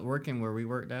where we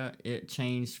worked at, it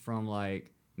changed from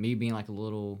like me being like a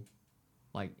little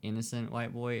like innocent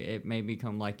white boy. It made me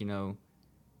become like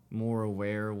more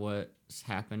aware of what's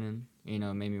happening.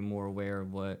 Made me more aware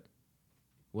of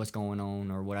what's going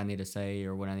on or what I need to say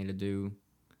or what I need to do.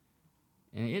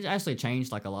 And it actually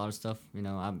changed like a lot of stuff.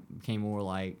 I became more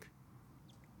like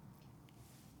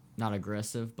not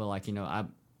aggressive, but like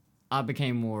I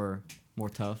became more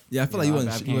tough. Yeah, I feel like you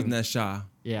wasn't that shy.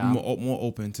 Yeah, I'm more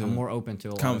open to. I'm more open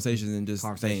to conversations and just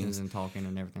conversations things and talking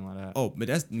and everything like that. Oh, but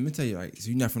let me tell you, like, so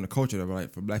you're not from the culture though,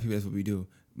 right? For black people, that's what we do.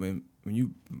 When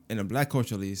you in a black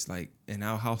culture, at least, like in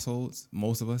our households,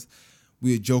 most of us,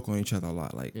 we would joke on each other a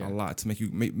lot, like a lot to try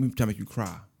to make you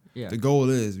cry. Yeah. The goal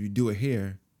is you do it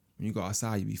here. When you go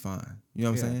outside, you be fine. You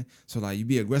know what I'm saying? So like you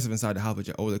be aggressive inside the house with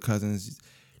your older cousins,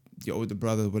 your older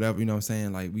brothers, whatever. You know what I'm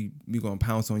saying? Like we gonna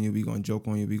pounce on you, we gonna joke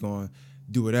on you, we gonna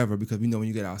do whatever because we know when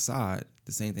you get outside,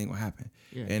 the same thing will happen.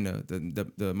 Yeah. And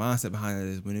the mindset behind it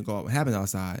is when it happens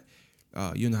outside,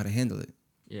 you know how to handle it.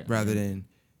 Yeah. Rather than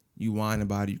you whine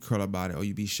about it, you curl about it, or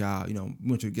you be shy. We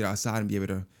want you to get outside and be able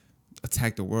to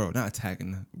attack the world, not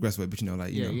attacking the aggressive way, but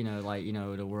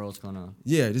the world's gonna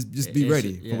just be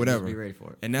ready for whatever. Just be ready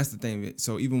for it. And that's the thing.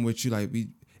 So even with you, like it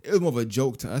was more of a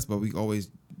joke to us, but we always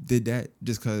did that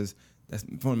just because that's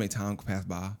fun to make time pass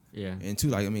by. Yeah. And two,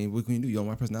 like what can you do? You're the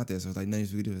only person out there, so it's like nothing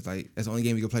we can do. It's like that's the only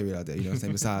game we can play with out there. You know what I'm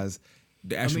saying? Besides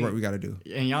the actual work we got to do.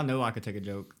 And y'all know I could take a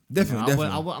joke. Definitely.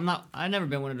 I've never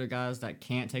been one of the guys that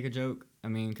can't take a joke. I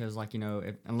mean, because like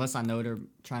unless I know they're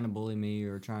trying to bully me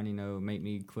or trying to make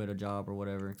me quit a job or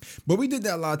whatever. But we did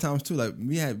that a lot of times too. Like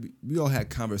we all had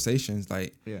conversations.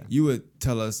 Like Yeah. you would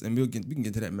tell us, and we can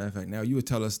get to that. Matter of fact, now you would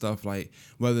tell us stuff like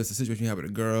whether it's a situation you have with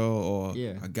a girl or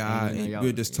Yeah. a guy, And, and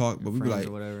we'd just talk. But we'd be friends like,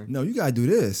 or whatever. no, you gotta do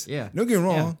this. Yeah. Don't get me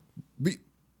wrong. We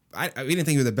didn't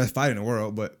think you were the best fighter in the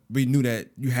world, but we knew that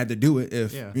you had to do it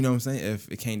if you know what I'm saying. If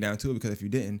it came down to it, because if you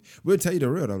didn't, we'll tell you the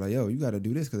real though. Like, yo, you got to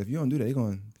do this because if you don't do that, they're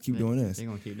gonna keep doing this. They're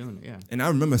gonna keep doing it. Yeah. And I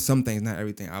remember some things, not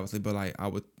everything, obviously, but like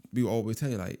we would always tell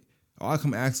you like, oh, I'll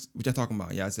come ask what y'all talking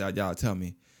about. Y'all tell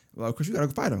me. Well, of course you gotta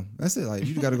go fight them. That's it. Like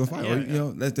you just gotta go fight. Yeah, or, you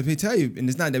know, that's if they tell you, and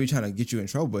it's not that we trying to get you in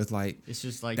trouble. But it's like It's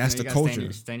just like that's you the gotta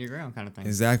culture. stand your ground kind of thing.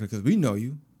 Exactly, because we know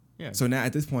you. Yeah. So now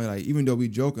at this point, like even though we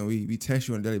joke and we test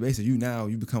you on a daily basis, you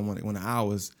become one of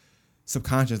ours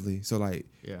subconsciously. So like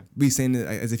we saying it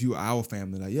as if you were our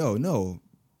family. Like yo,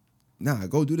 nah,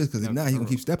 go do this because if not, he gonna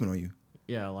keep stepping on you.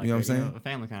 Yeah, like you know what I'm saying? A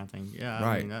family kind of thing. Yeah,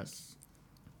 right. I mean that's.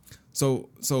 So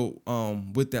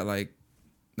with that like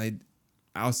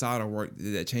outside of work,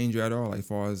 did that change you at all? Like as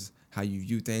far as how you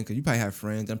view things? Because you probably have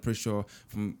friends. I'm pretty sure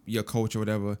from your coach or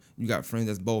whatever, you got friends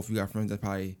that's both. You got friends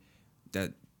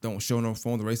that don't show no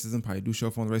form of racism, probably do show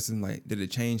form of racism. Like, did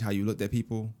it change how you looked at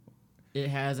people? It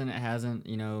hasn't.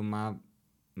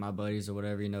 My buddies or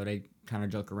whatever, they kind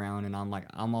of joke around, and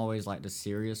I'm always like the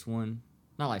serious one.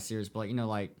 Not like serious, but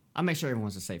like I make sure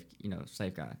everyone's a safe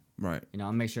guy. Right.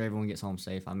 I make sure everyone gets home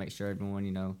safe. I make sure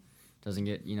everyone, doesn't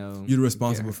get, You're the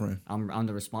responsible friend. I'm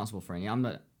the responsible friend. Yeah, I'm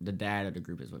the dad of the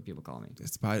group is what people call me.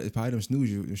 It's probably them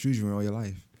shoes you in all your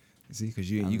life. See,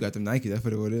 because you got them Nike. That's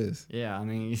what it is. Yeah, I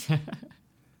mean,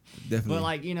 definitely. But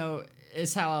like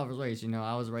it's how I was raised.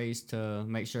 I was raised to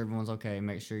make sure everyone's okay.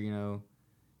 Make sure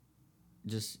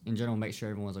just in general make sure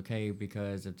everyone's okay,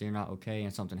 because if they're not okay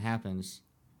and something happens,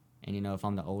 and if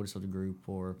I'm the oldest of the group,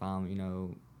 or if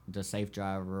I'm the safe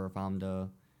driver, or if I'm the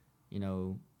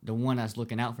the one that's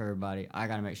looking out for everybody, I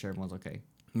gotta make sure everyone's okay.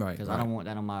 Right. Because I don't want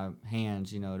that on my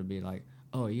hands, to be like,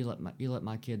 oh, you let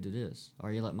my kid do this,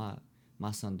 or you let my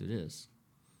son do this.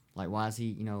 Like, why is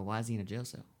he in a jail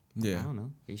cell? Yeah. I don't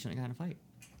know. He shouldn't have gotten a fight.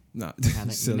 No.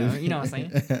 You know what I'm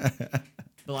saying?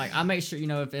 But like, I make sure,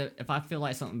 if I feel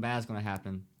like something bad's gonna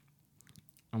happen,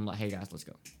 I'm like, hey guys, let's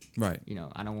go. Right.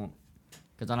 I don't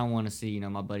want to see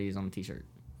my buddies on the t-shirt.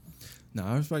 No,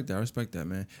 I respect that,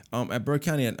 man. At Burke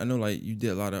County, I know like you did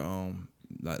a lot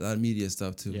of media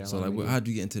stuff too. Yeah, so like, how'd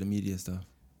you get into the media stuff?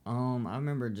 I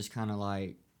remember just kind of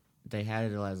like they had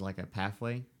it as like a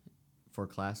pathway for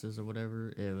classes or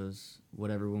whatever. It was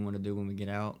whatever we want to do when we get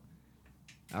out.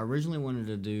 I originally wanted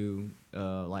to do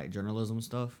like journalism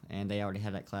stuff, and they already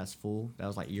had that class full. That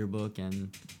was like yearbook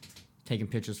and taking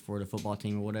pictures for the football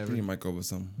team or whatever. Bring your mic over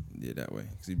some. Yeah, that way.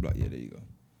 Cause you block. Yeah, there you go.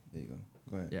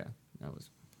 Go ahead. Yeah, that was.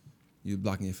 You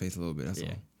blocking your face a little bit. That's all.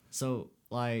 So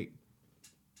like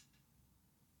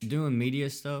doing media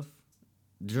stuff,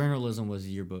 journalism was the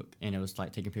yearbook, and it was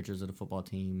like taking pictures of the football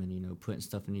team and putting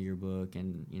stuff in the yearbook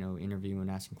and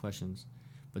interviewing, asking questions.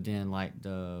 But then like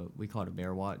we called it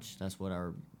Bear Watch. That's what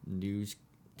our news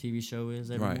TV show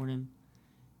is every morning,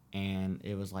 and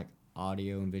it was like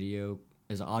audio and video.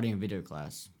 It's an audio and video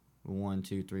class, 1,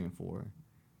 2, 3, and 4.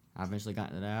 I eventually got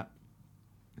into that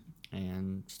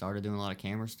and started doing a lot of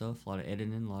camera stuff, a lot of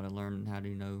editing, a lot of learning how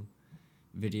to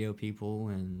video people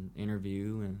and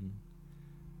interview and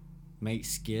make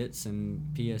skits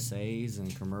and PSAs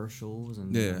and commercials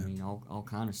and I mean all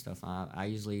kind of stuff. I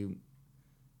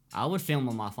would film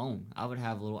on my phone. I would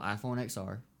have a little iPhone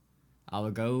XR. I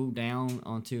would go down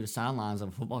onto the sidelines of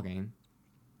a football game,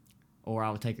 or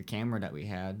I would take a camera that we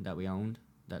owned,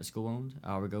 that the school owned.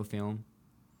 I would go film.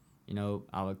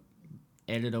 I would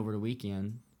edit over the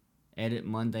weekend, edit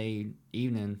Monday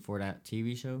evening for that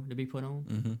TV show to be put on.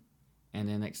 Mm-hmm. And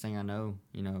then next thing I know,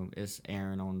 it's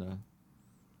airing on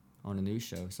the news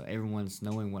show. So everyone's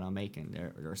knowing what I'm making.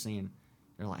 They're seeing.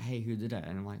 They're like, hey, who did that?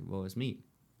 And I'm like, well, it's me.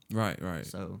 Right.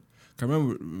 So I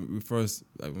remember we first,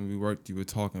 like when we worked, you were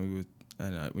talking,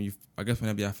 whenever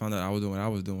I found out I was doing what I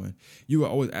was doing, you would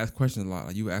always ask questions a lot.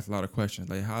 Like you would ask a lot of questions,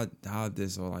 like how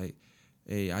this, or like,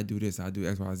 hey, I do this, I do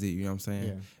X, Y, Z. You know what I'm saying?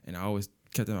 Yeah. And I always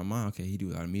kept in my mind, okay, he do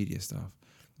a lot of media stuff.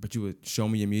 But you would show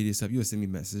me your media stuff. You would send me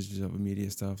messages of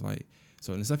media stuff, like.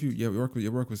 So and the stuff your work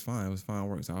was fine. It was fine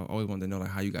work. So I always wanted to know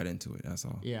like how you got into it. That's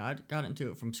all. Yeah, I got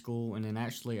into it from school, and then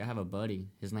actually I have a buddy.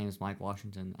 His name is Mike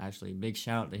Washington. Actually, big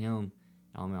shout out to him.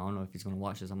 I don't know if he's gonna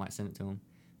watch this. I might send it to him.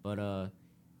 But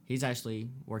he's actually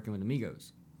working with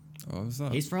Amigos. Oh, what's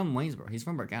up? He's from Waynesboro. He's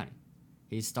from Burke County.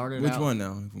 He started Which out. one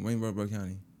now? From Waynesboro, Burke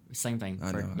County. Same thing.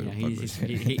 I know. You know,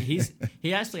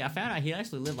 he actually. I found out he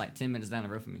actually lived like 10 minutes down the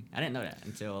road from me. I didn't know that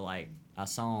until like I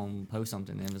saw him post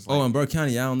something and it was like, Oh, in Burke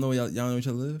County, y'all don't know y'all know each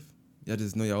other live. Y'all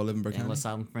just know y'all live in Burke County. unless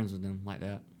I'm friends with them like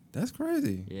that. That's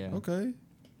crazy. Yeah. Okay.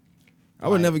 I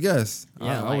would never guess.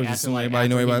 Yeah, I would just assume everybody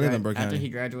know everybody live in Burke After County. he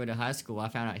graduated high school, I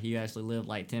found out he actually lived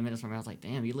like 10 minutes from me. I was like,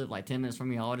 damn, you lived like 10 minutes from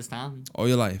me all this time? All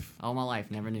your life. All my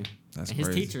life, never knew. That's and his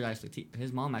crazy. teacher actually,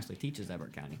 his mom actually teaches at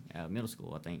Burke County, middle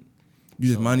school, I think. You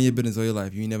just So, minding your business all your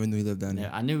life. You never knew he lived down there.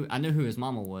 Yeah, I knew who his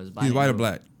mama was. But I He's didn't white or know-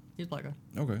 black? He's a black guy.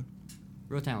 Okay.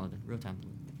 Real talented.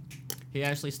 He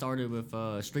actually started with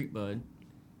Street Bud.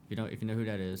 If you know who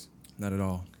that is. Not at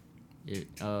all.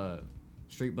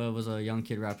 Street Bud was a young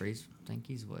kid rapper. I think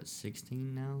he's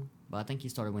 16 now, but I think he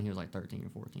started when he was like 13 or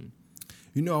 14.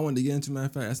 You know, I wanted to get into. Matter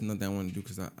of fact, that's another thing I wanted to do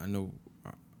because I know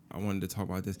I wanted to talk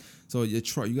about this. So your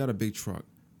truck, you got a big truck,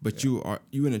 but you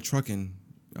in a trucking.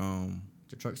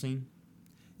 The truck scene.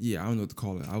 Yeah, I don't know what to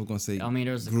call it. I was gonna say. I mean,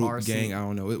 there's the group, car gang. scene. I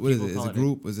don't know. What is People it? Is call it a it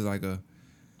group? Is it like a?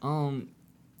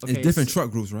 Okay, It's different so-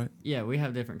 truck groups, right? Yeah, we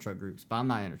have different truck groups, but I'm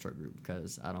not in a truck group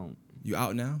because I don't. You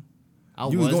out now? I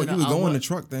You was was going to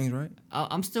truck things, right?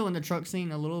 I'm still in the truck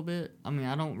scene a little bit. I mean,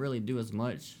 I don't really do as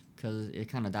much because it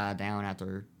kind of died down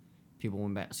after people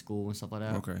went back to school and stuff like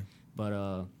that. Okay. But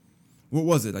What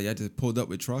was it? Like you just pulled up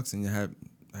with trucks and you had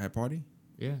party?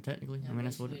 yeah, technically, I mean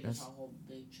that's what basically that's. just a whole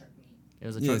big truck meet. It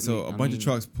was a Yeah. truck So meet. a I bunch of mean,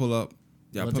 trucks pull up.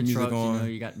 Yeah, lots put of music trucks, on.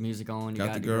 you got music on. You got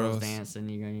got the the girls girls. dancing.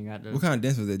 You got the. What kind of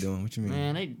dance was they doing? What you mean?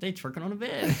 Man, they twerking on the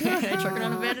bed. They twerking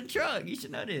on the bed of the truck. You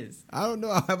should know this. I don't know.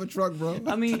 I have a truck, bro.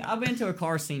 I mean, I've been to a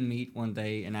car scene meet one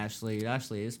day, and actually,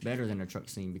 it's better than a truck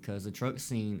scene because the truck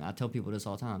scene. I tell people this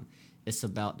all the time. It's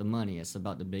about the money. It's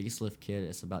about the biggest lift kit.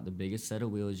 It's about the biggest set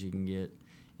of wheels you can get,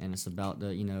 and it's about the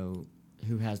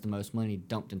who has the most money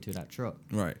dumped into that truck.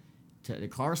 Right. To the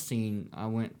car scene, I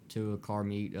went to a car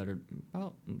meet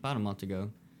about a month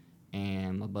ago,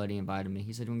 and my buddy invited me.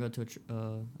 He said, "You want to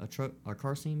go to a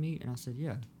car scene meet?" And I said,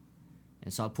 "Yeah."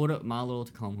 And so I pulled up my little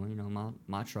Tacoma,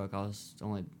 my truck. I was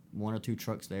only one or two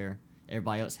trucks there.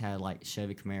 Everybody else had like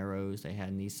Chevy Camaros. They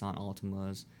had Nissan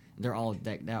Altimas. They're all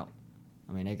decked out.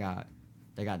 I mean, they got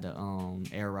the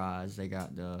air rides. They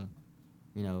got the,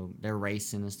 they're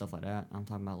racing and stuff like that. I'm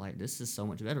talking about like this is so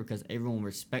much better because everyone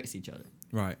respects each other.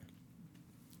 Right.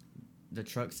 The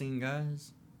truck scene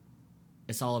guys,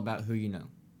 it's all about who you know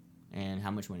and how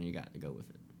much money you got to go with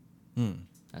it.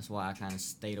 That's why I kind of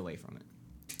stayed away from it.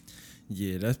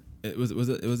 Yeah, was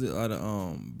it a lot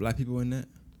of black people in that?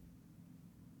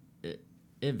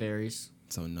 It varies.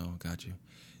 So no, got you.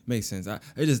 Makes sense. I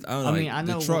don't know. I mean, I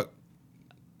know the truck.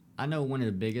 I know one of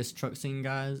the biggest truck scene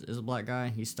guys is a black guy.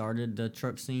 He started the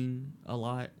truck scene a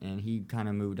lot, and he kind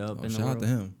of moved up in the Shout world. out to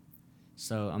him.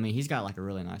 So I mean, he's got like a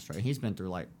really nice truck. He's been through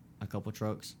like a couple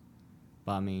trucks,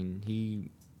 but I mean,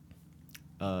 he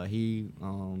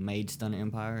made Stunning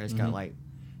Empire. It's got like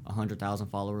 100,000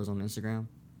 followers on Instagram.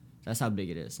 That's how big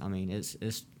it is. I mean, it's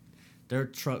their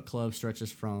truck club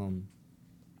stretches from,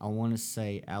 I want to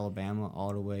say Alabama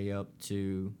all the way up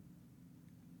to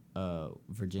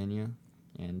Virginia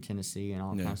and Tennessee and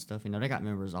all that kind of stuff. They got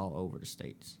members all over the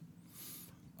states.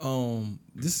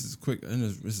 This is quick. I know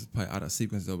this is probably out of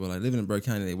sequence though, but like living in Burke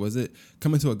County, was it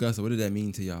coming to Augusta? What did that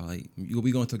mean to y'all? Like,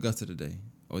 we going to Augusta today,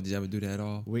 or did you ever do that at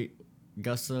all?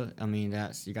 Augusta, I mean,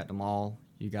 you got the mall,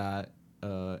 you got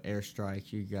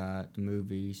airstrike, you got the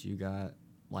movies, you got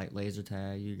like laser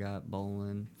tag, you got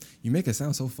bowling. You make it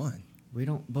sound so fun. We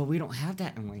don't have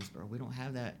that in Waynesboro. We don't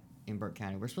have that in Burke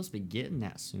County. We're supposed to be getting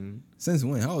that soon. Since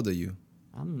when? How old are you?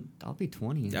 I'll be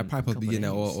 20. Yeah, I probably supposed to be getting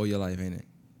that all your life, ain't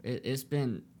it? It's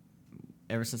been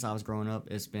ever since I was growing up.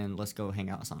 It's been let's go hang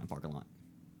out at Sonic parking lot.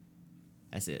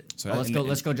 That's it. So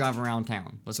let's go drive around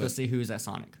town. Let's go see who's at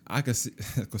Sonic. I could see.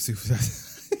 Go see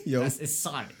who's that. Yo, It's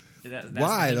Sonic. That's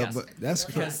why? what Though, he but got. that's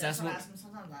Because That's that's what I what- ask him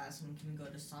sometimes. I ask him, can we go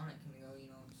to Sonic? Can we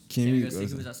go, Can we you go see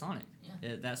who's at Sonic?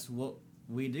 Yeah. That's what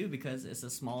we do because it's a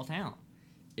small town.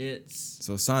 It's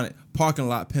So Sonic parking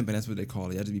lot pimping. That's what they call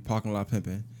it. Y'all just be parking lot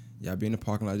pimping. Y'all be in the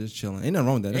parking lot just chilling. Ain't nothing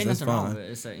wrong with that. ain't That's nothing wrong fine. with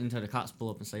it. It's until the cops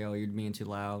pull up and say, "Oh, you're being too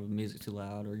loud, music too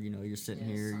loud," or you're sitting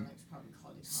here. Sonic's probably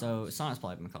called the So cops. Sonic's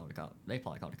probably been called the cop. They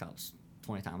probably call the cops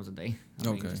 20 times a day. I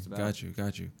mean, Okay, just about. got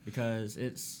you. Because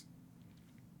it's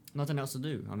nothing else to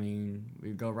do. I mean, we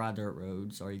go ride dirt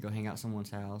roads, or you go hang out at someone's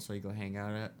house, or you go hang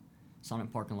out at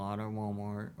Sonic parking lot or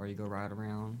Walmart, or you go ride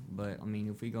around. But I mean,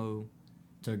 if we go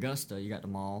to Augusta, you got the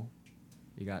mall,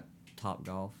 you got Top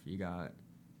Golf, you got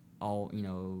all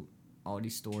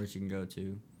these stores you can go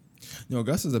to.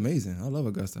 Augusta's amazing. I love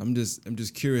Augusta. I'm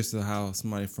just curious to how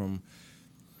somebody from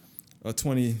a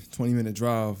 20 minute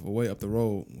drive away up the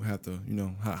road, we have to, you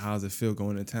know, how's it feel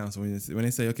going to town? So when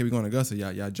they say, okay, we're going to Augusta,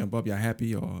 y'all jump up, y'all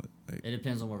happy, or like, It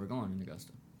depends on where we're going in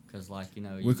Augusta. Because, like, you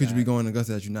know, where could you be going to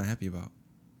Augusta that you're not happy about?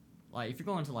 Like, if you're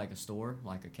going to, like, a store,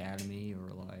 like Academy,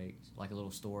 or, like a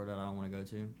little store that I don't want to go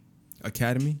to,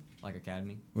 Academy? like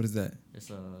Academy. What is that?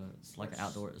 It's like an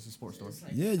outdoor, it's a sports store. It's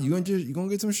like Yeah, you gonna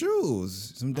get some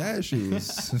shoes, some dad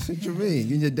shoes. What you mean?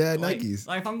 You and your dad Like, Nikes.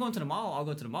 like, if I'm going to the mall, I'll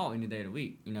go to the mall any day of the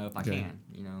week, you know, if I Okay. can,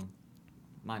 you know.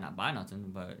 Might not buy nothing,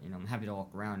 but, you know, I'm happy to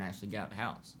walk around and actually get out the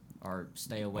house. Or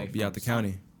stay away from Be out the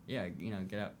Sonic. county. Yeah, you know,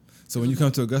 get out. So when you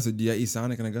come to Augusta, do you eat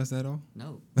Sonic in Augusta at all?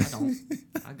 No, I don't.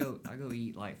 I go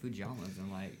eat, like, Fujiyamas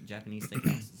and, like, Japanese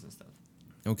steakhouses and stuff.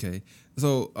 Okay.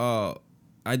 So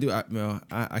I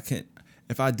can't,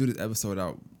 if I do this episode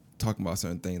out talking about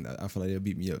certain things, I feel like they'll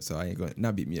beat me up. So I ain't going to,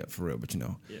 not beat me up for real, but you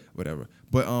know, Yeah. whatever.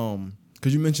 But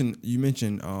because you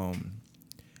mentioned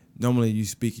normally you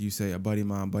speak, you say a buddy of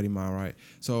mine, right?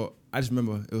 So I just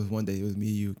remember it was one day, it was me,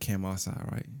 you, Cam outside,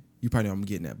 right? You probably know I'm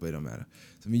getting that, but it don't matter.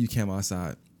 So me, you, Cam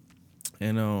outside,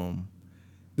 and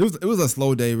it was a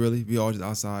slow day really. We all just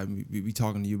outside. We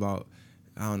talking to you about,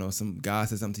 I don't know, some guy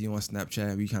said something to you on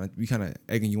Snapchat. We kind of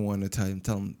egging you on to tell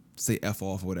him say F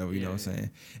off or whatever. You know what I'm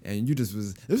saying? And you just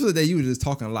this was the day you were just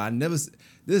talking a lot.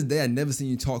 This day I never seen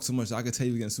you talk so much. So I could tell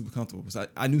you were getting super comfortable. So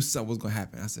I knew something was gonna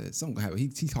happen. I said something gonna happen.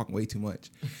 He talking way too much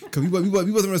because we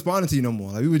wasn't responding to you no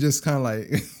more. Like we were just kind of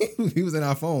like he was in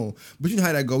our phone. But you know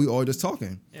how that go. We all just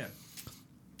talking. Yeah.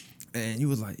 And you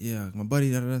was like, yeah, my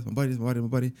buddy, my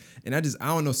buddy. And I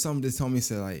don't know, something just told me,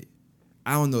 said like,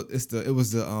 I don't know, it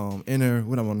was the inner,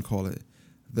 what I want to call it,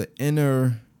 the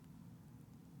inner,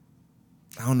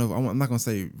 I don't know, I'm not going to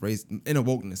say race, inner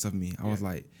wokeness of me. I was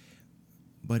like,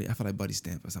 buddy, I feel like Buddy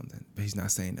Stamp or something, but he's not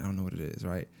saying that. I don't know what it is,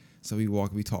 right? So we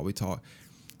walk, we talk.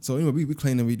 So anyway, we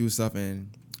clean and we do stuff, and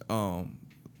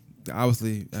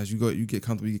obviously as you get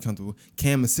comfortable.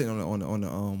 Cam is sitting on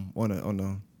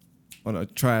a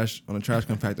trash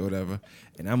compactor or whatever,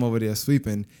 and I'm over there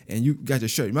sweeping, and you got your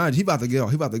shirt. Mind you, he about to get off.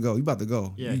 He about to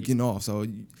go. Yeah, you getting off, so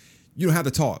you don't have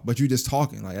to talk, but you just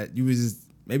talking. Like you was just,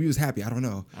 maybe you was happy. I don't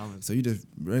know. So you just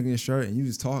bringing your shirt and you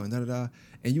just talking, da da da,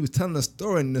 and you was telling a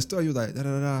story, and in the story you was like da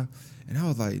da da, and I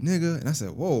was like nigga, and I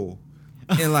said whoa,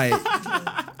 and like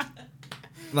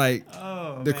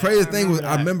the crazy thing was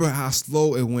I remember how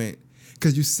slow it went,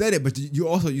 because you said it, but you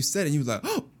also said it, and you was like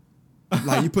oh.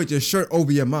 Like you put your shirt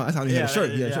over your mouth. That's how you had a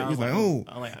shirt. You had a shirt. You was like, oh.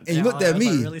 And you looked at me.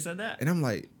 I really said that. And I'm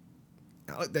like,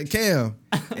 I looked at Cam.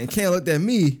 And Cam looked at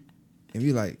me. And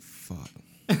we like, fuck.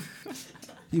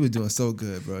 He was doing so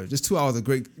good, bro. Just 2 hours of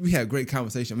we had great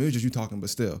conversation. I mean, it was just you talking, but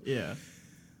still. Yeah.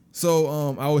 So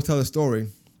I always tell a story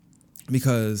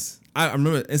because I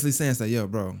remember instantly saying, like, yo,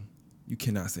 bro, you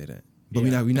cannot say that. But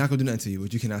we're not going to do nothing to you,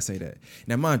 but you cannot say that.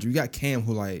 Now, mind you, you got Cam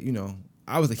who, like, you know,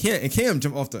 I was like, Cam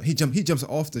jumped off he jumps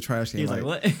off the trash can. He's like,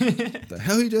 what? The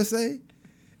hell he just say?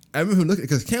 I remember him looking,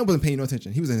 because Cam wasn't paying no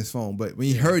attention. He was in his phone, but when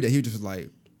he heard that, he just was like,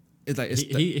 it's like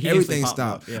He everything instantly stopped.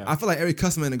 popped up, yeah. I feel like every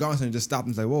customer in the garden center just stopped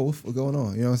and was like, whoa, what's going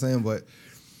on? You know what I'm saying? But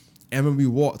I remember we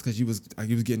walked, because he was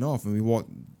getting off, and we walked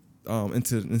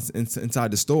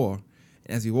inside the store.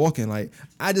 And as we walking, like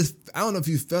I don't know if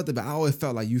you felt it, but I always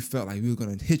felt like you felt like we were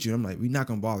gonna hit you. And I'm like, we're not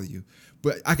gonna bother you,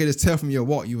 but I could just tell from your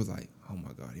walk, you was like, oh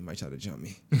my God, he might try to jump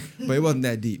me, but it wasn't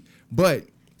that deep. But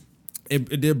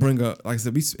it did bring up, like I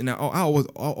said, I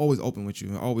always open with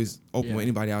you, I always open with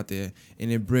anybody out there,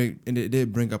 and it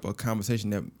did bring up a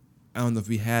conversation that I don't know if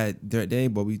we had that day,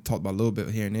 but we talked about a little bit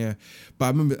here and there. But I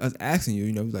remember us asking you,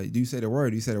 you know, like, do you say the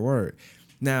word? Do you say the word?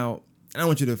 Now, I don't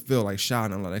want you to feel like shy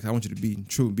and like I want you to be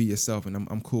true, be yourself, and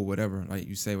I'm cool, whatever. Like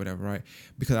you say whatever, right?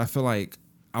 Because I feel like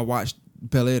I watched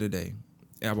Bel Air today.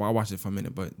 Yeah, well, I watched it for a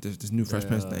minute, but there's this new Fresh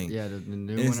Prince thing. Yeah, the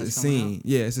new and one it's a that's coming scene. out.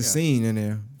 Yeah, it's a scene in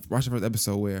there. Watch the first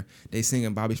episode where they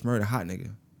singing Bobby Shmurda, Hot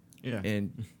Nigga. Yeah.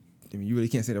 And I mean, you really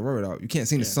can't say the word out. You can't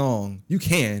sing the song. You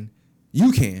can.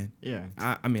 Yeah.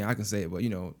 I mean, I can say it, but you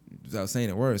know, without saying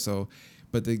the word. So,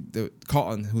 but the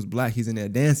Carlton, who's black, he's in there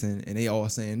dancing, and they all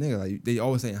saying nigga, like they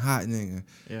always saying hot nigga,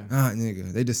 hot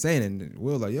nigga. They just saying it. And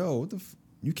Will like, yo, what the?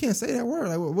 You can't say that word.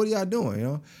 Like, what are y'all doing? You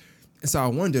know. And so I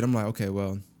wondered. I'm like, okay,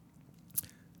 well,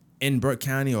 in Burke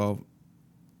County, or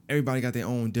everybody got their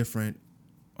own different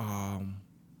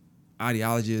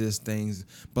ideology of these things.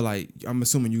 But like, I'm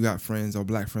assuming you got friends or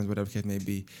black friends, whatever the case may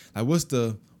be. Like, what's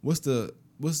the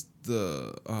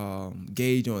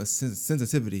gauge on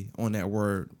sensitivity on that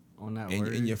word?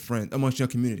 In your friend, amongst your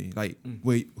community, like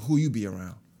who you be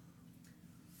around.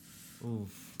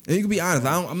 Oof. And you can be honest.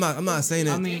 I'm not saying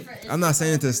it. I mean, I'm not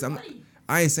saying it to.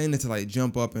 I ain't saying it to like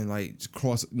jump up and like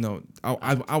cross. No,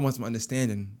 I want some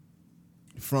understanding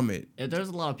from it. If there's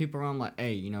a lot of people around, like,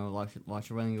 hey, watch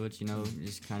your language,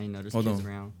 just kind of notice Hold kids on.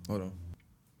 around. Hold on.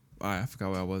 All right, I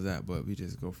forgot where I was at, but we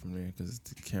just go from there because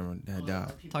the camera had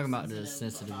died. Talking about the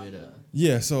sensitive bit of.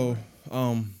 Yeah, so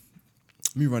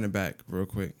let me run it back real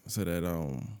quick so that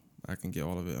I can get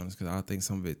all of it honest, because I think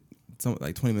some of it,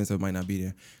 like 20 minutes of it might not be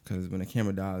there, because when the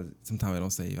camera dies, sometimes I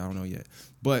don't save. I don't know yet.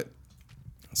 But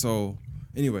so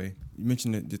anyway, you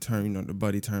mentioned the term, the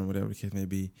buddy term, whatever the case may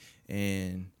be,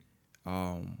 and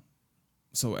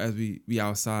so as we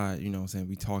outside, what I'm saying,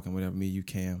 we talking, whatever, me, you,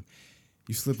 Cam,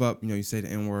 you slip up, you say the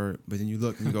N-word, but then you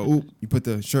look and you go, oop, you put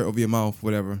the shirt over your mouth,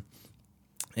 whatever.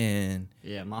 And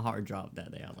yeah, my heart dropped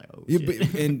that day. I was like, oh, yeah,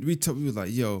 shit. and we was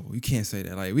like, yo, you can't say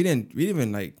that. Like we didn't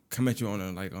even like come at you on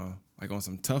on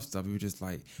some tough stuff. We were just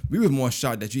like, we were more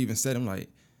shocked that you even said them. Like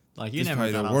you it's never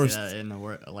probably thought the I'd worst. say that in the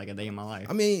word like a day in my life.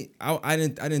 I mean, I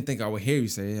didn't think I would hear you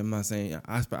say it. I'm not saying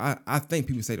I think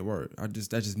people say the word. That's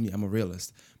just me. I'm a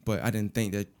realist, but I didn't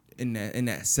think that in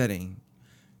that setting,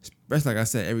 especially like I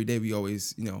said, every day we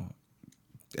always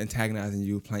antagonizing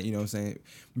you, playing, you know what I'm saying?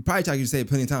 We probably tried to say it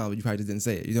plenty of times, but you probably just didn't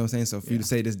say it. You know what I'm saying? So for you to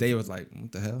say this day, it was like,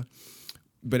 what the hell?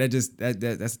 But that's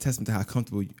a testament to how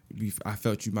comfortable I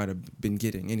felt you might have been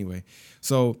getting anyway.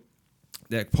 So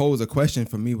that posed a question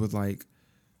for me was like,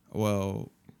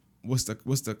 well, what's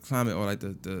the climate or like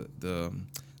the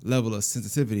level of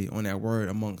sensitivity on that word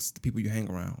amongst the people you hang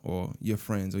around or your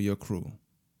friends or your crew?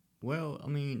 Well, I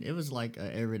mean, it was like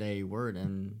an everyday word,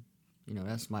 and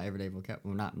that's my everyday vocabulary.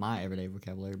 Well, not my everyday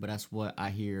vocabulary, but that's what I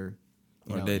hear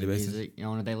On a daily basis? music,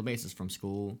 on a daily basis from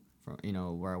school, from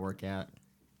where I work at.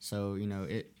 So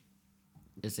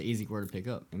it's an easy word to pick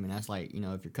up. I mean, that's like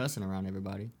if you're cussing around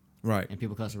everybody, right? And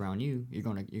people cuss around you,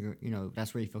 you're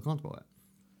that's where you feel comfortable at.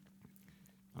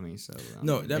 I mean, so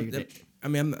no,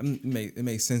 it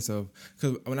makes sense of,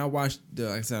 because when I watched like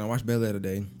I said, I watched Bel Air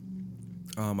today.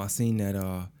 I seen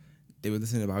that they were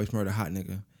listening to Bobby Shmurda, Hot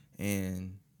Nigga,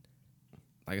 and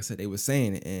like I said, they were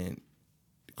saying it, and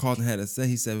Carlton had to say,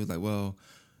 he said, it was like, well,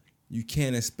 you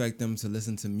can't expect them to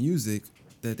listen to music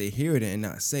that they hear it and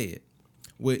not say it,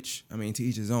 which, I mean, to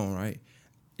each his own, right?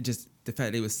 Just the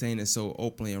fact they were saying it so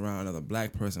openly around another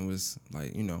black person was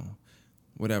like,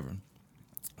 whatever.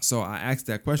 So I asked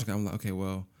that question, 'cause I'm like, okay,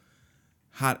 well,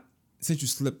 since you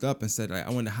slipped up and said, like, I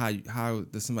wonder how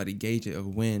does somebody gauge it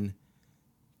of when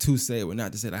to say it or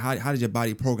not to say it? Like, how did your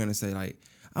body program to say, like,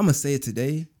 I'm going to say it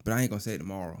today, but I ain't going to say it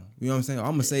tomorrow. You know what I'm saying? I'm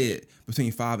going to say it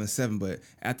between 5 and 7, but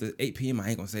after 8 p.m., I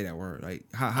ain't going to say that word. Like,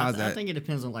 how's that? I think it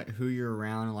depends on, like, who you're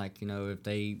around, like, if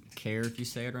they care if you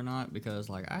say it or not. Because,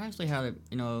 like, I actually had,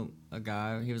 a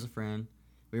guy, he was a friend.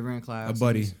 We were in class. A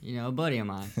buddy. A buddy of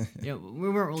mine. We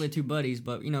weren't really two buddies,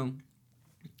 but, it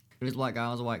was a white guy.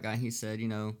 I was a white guy. He said,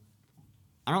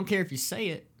 I don't care if you say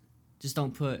it, just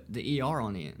don't put the ER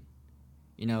on the end.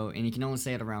 And you can only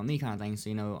say it around me, kind of thing.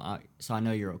 So so I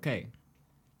know you're okay.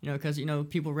 Because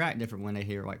people react different when they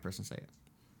hear a white person say it.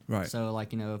 Right. So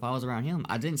like if I was around him,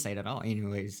 I didn't say it at all.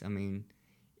 Anyways, I mean,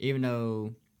 even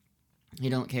though he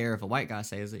don't care if a white guy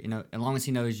says it, as long as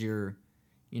he knows you're,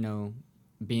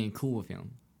 being cool with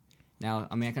him. Now,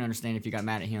 I mean, I can understand if you got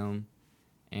mad at him,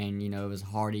 and it was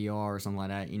hard ER or something like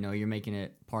that. You're making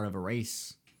it part of a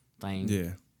race thing.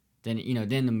 Yeah. Then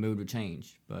then the mood would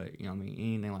change. But I mean,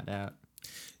 anything like that.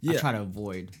 Yeah. I try to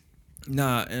avoid.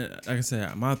 Nah, and like I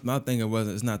said, my thing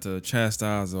it's not to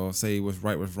chastise or say what's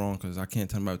right, what's wrong, because I can't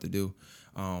tell them what to do,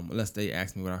 unless they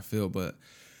ask me what I feel. But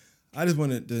I just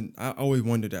I always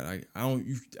wondered that, like,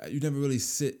 you never really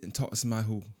sit and talk to somebody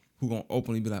who gonna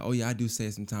openly be like, oh yeah, I do say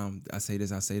it sometimes. I say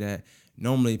this, I say that.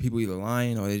 Normally people either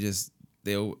lying or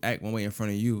they'll act one way in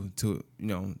front of you to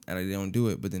like they don't do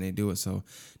it, but then they do it. So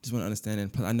just want to understand.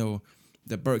 And plus I know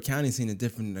the Burke County scene is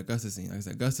different than the Augusta scene. Like I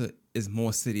said, Augusta is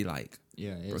more city-like.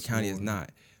 Yeah, Burke County is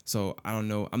not. So I don't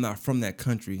know. I'm not from that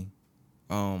country,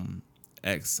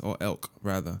 Elk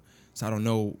rather. So I don't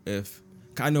know if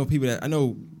I know people that I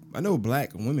know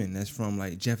black women that's from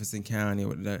like Jefferson County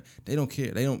or that. They don't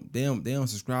care. They don't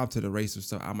subscribe to the racial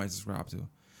stuff I might subscribe to.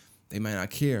 They might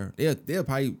not care. They'll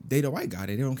probably date a white guy.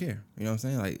 They don't care. You know what I'm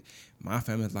saying? Like my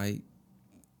family's like.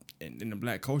 In the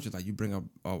black culture, like you bring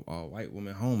a white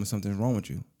woman home and something's wrong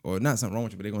with you, or not something wrong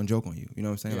with you, but they're gonna joke on you. You know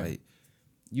what I'm saying? Yeah. Like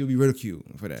you'll be ridiculed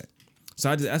for that.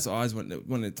 So that's all I always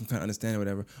wanted to kind of understand or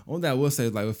whatever. Only that I will say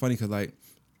is like it's funny because like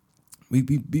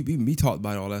we talked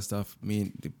about all that stuff, me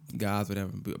and the guys,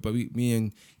 whatever. But me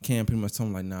and Cam pretty much told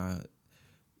him like, nah,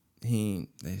 he ain't.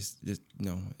 It's just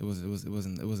it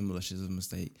wasn't malicious. It was a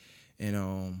mistake.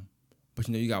 And but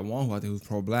you got Wong out there who's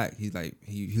pro-black. He's like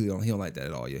he don't like that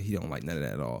at all. Yeah, he don't like none of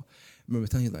that at all. I remember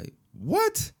telling you like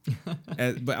what?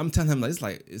 But I'm telling him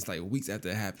like it's like weeks after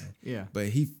it happened. Yeah. But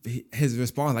his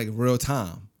response like real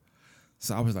time.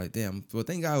 So I was like, damn. Well,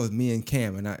 thank God it was me and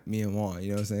Cam and not me and Juan. You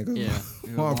know what I'm saying? 'Cause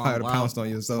Yeah. Juan probably would have pounced on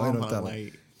you. So ain't no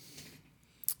telling.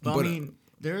 But I But, mean,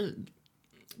 there's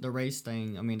the race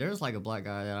thing. I mean, there's like a black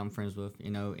guy that I'm friends with,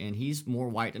 and he's more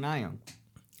white than I am.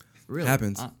 Really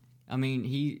Happens. I mean,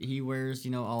 he wears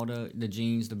all the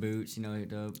jeans, the boots,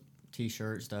 the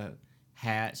t-shirts, the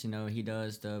hats. He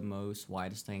does the most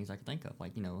whitest things I can think of,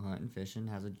 like hunting, fishing,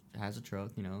 has a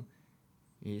truck.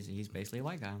 He's basically a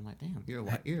white guy. I'm like, damn, you're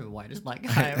the whitest black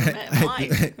guy I ever met in my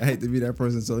life. I hate to be that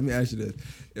person. So let me ask you this: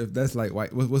 if that's like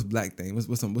white, what's black thing?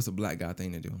 What's a black guy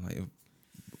thing to do? Like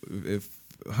if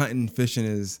hunting, fishing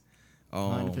is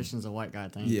Hunting, fishing is a white guy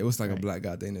thing. yeah, what's like Right. a black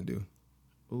guy thing to do?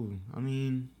 Ooh, I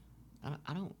mean,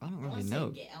 I don't really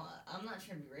know. I'm not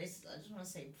trying to be racist. I just want to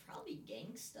say probably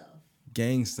gang stuff.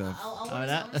 Gang stuff. I Oh, want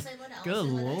that- to say what else. Good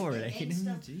lord, gang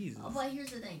stuff. Jesus. Oh, but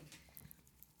here's the thing.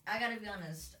 I gotta be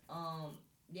honest.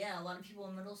 Yeah, a lot of people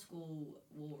in middle school,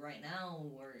 right now,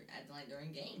 were acting like they're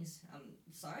in gangs. I'm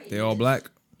sorry. They all black.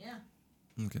 Yeah.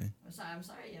 Okay. I'm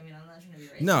sorry. I mean, I'm not trying to be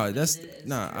racist. No, but that's it's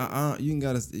no. true. You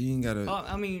ain't gotta.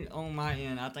 I mean, on my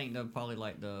end, I think they're probably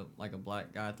like a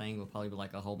black guy thing would probably be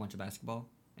like a whole bunch of basketball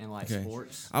and like Okay.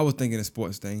 sports. I was thinking a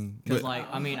sports thing, Because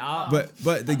but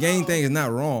but the gang thing is not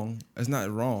wrong. It's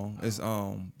not wrong. It's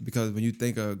because when you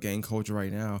think of gang culture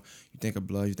right now, you think of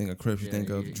Blood, you think of Crips, you Yeah, think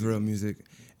of yeah. drill music,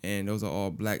 and those are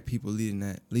all black people leading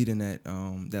that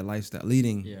lifestyle,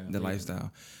 Yeah, the yeah.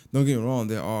 lifestyle. Don't get me wrong,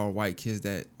 there are white kids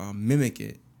that mimic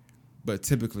it, but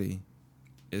typically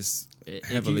it's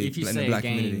heavily if you in the say black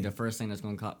gang, community. the first thing that's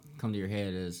going to come to your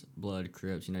head is Blood,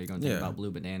 Crips. You're going to think Yeah. about Blue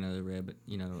Banana, Red, but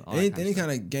all Any that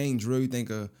kind of gang drill, you think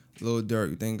of Lil Durk,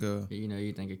 you think of you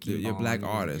think of your Keybon, black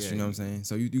artists, you know what I'm saying?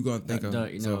 So you gonna think of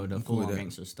so the I'm full with on that.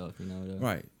 gangster stuff.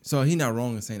 Right. So he not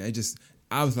wrong in saying that. It just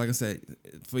I was like I said,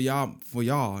 for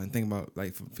y'all and think about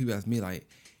like for people like me, like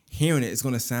hearing it's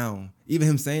gonna sound even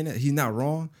him saying that, he's not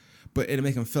wrong, but it'll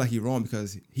make him feel like he's wrong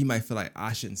because he might feel like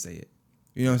I shouldn't say it.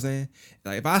 You know what I'm saying?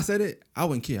 Like if I said it, I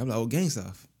wouldn't care. I'm like, oh, gang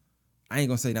stuff. I ain't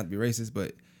gonna say not to be racist,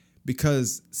 but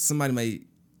because somebody may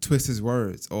twist his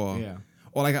words or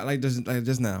like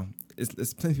just now,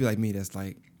 it's plenty of people like me that's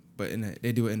like, but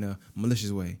they do it in a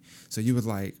malicious way. So you was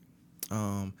like,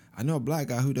 I know a black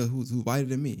guy who's whiter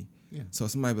than me. Yeah. So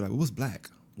somebody be like, well, what's black?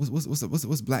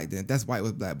 What's black then? That's white.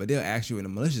 What's black? But they'll ask you in a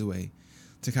malicious way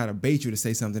to kind of bait you to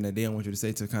say something that they don't want you to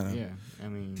say to kind of. Yeah, I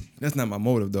mean, That's not my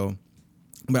motive though.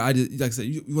 But I just like I said,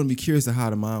 you want to be curious of how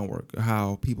the mind work,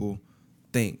 how people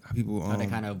think, how people how they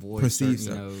kind of avoid perceive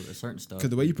certain stuff. because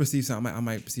the way you perceive something, I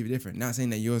might perceive it different. Not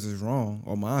saying that yours is wrong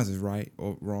or mine is right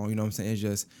or wrong. You know what I'm saying? It's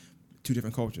just two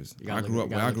different cultures. You gotta I grew up look-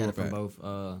 you where I gotta grew look up at it at.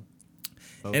 from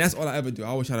both. And that's all I ever do. I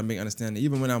always try to make understanding.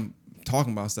 Even when I'm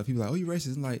talking about stuff, people are like, oh, you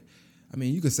racist. I'm like, I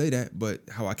mean, you could say that, but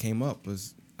how I came up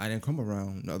was I didn't come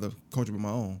around another culture but my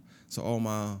own. So all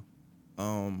my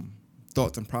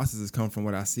thoughts and processes come from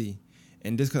what I see.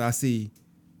 And just because I see,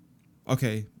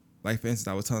 okay, like for instance,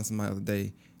 I was telling somebody the other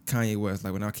day, Kanye West,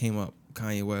 like when I came up,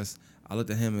 Kanye West, I looked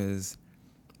at him as,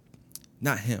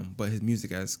 not him, but his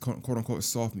music as quote unquote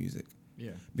soft music.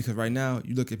 Yeah. Because right now,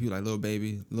 you look at people like Lil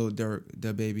Baby, Lil Durk,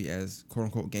 Da Baby as quote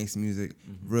unquote gangster music,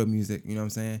 real music, you know what I'm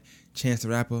saying? Chance the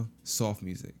Rapper, soft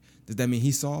music. Does that mean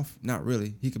he's soft? Not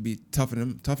really. He could be tougher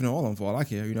than all of them for all I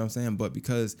care, you know what I'm saying? But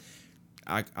because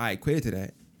I equated to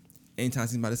that, anytime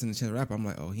somebody listens to Chance the Rapper, I'm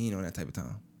like, oh, he ain't on that type of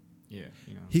time. Yeah,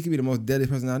 He could be the most deadly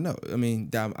person I know. I mean,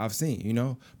 that I've seen, you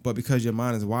know? But because your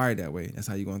mind is wired that way, that's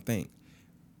how you're going to think.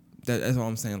 That's all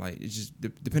I'm saying. Like, it's just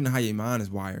depending on how your mind is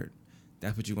wired,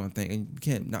 that's what you're going to think. And you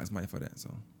can't knock somebody for that,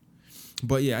 so.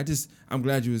 But, yeah, I'm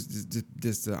glad you was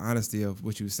just the honesty of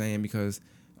what you were saying because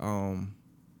I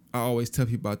always tell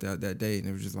people about that day, and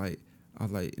it was just like, I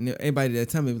was like, and anybody that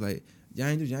tell me was like, y'all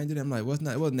ain't do that. I'm like, it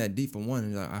wasn't that deep for one.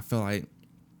 And I feel like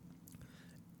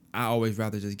I always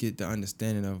rather just get the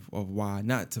understanding of why,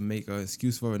 not to make an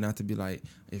excuse for it, not to be like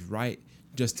it's right,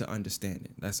 just to understand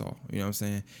it. That's all. You know what I'm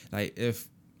saying? Like if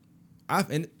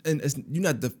and it's, you're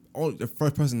not the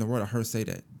first person in the world I heard say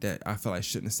that I feel like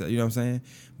shouldn't have said. You know what I'm saying?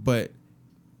 But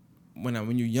when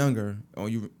you're younger, or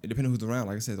depending on who's around,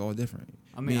 like I said, it's all different.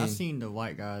 I mean, I've seen the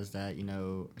white guys that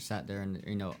sat there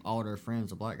and all their friends,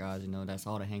 the black guys, that's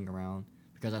all they hang around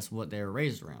because that's what they were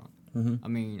raised around. Mm-hmm. I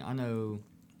mean, I know.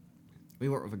 We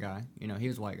worked with a guy, he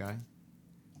was a white guy,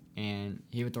 and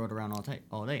he would throw it around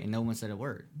all day, and no one said a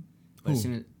word. But as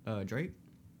soon as Drake,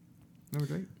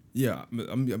 remember Drake? Yeah,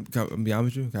 I'm be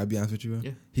honest with you. Can I be honest with you?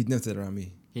 Yeah. He never said it around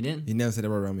me. He didn't. He never said a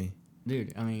word around me.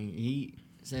 Dude, I mean,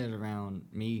 say it around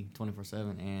me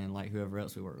 24/7 and like whoever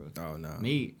else we work with. Oh no.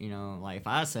 Me, you know, like if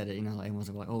I said it, you know, like everyone's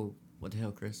like, oh, what the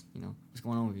hell, Chris? You know, what's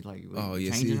going on with you? Like, Oh, you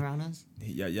yeah, changing see. around us?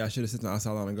 Yeah, y'all should have sit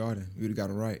outside on the garden. We would have got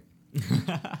him right.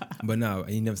 But no,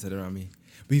 he never said it around me.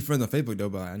 But he's friends on Facebook though.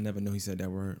 But I never knew he said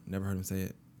that word. Never heard him say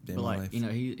it. Day in But my like, life. you know,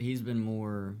 he's been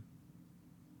more,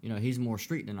 you know, he's more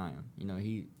street than I am. You know,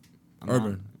 I'm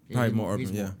Urban. Probably he's more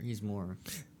urban, yeah. He's more.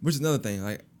 Which is another thing.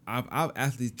 Like I've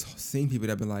actually seen people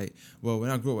that been like, well, when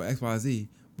I grew up with XYZ,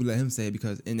 we let him say it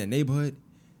because in that neighborhood,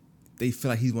 they feel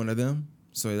like he's one of them.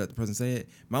 So they let the person say it.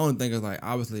 My only thing is like,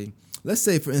 obviously, let's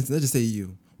say for instance, let's just say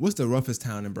you. What's the roughest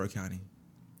town in Burke County?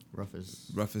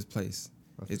 Roughest place.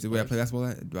 Is it where I play basketball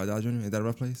at? Dodge Junior? Is that a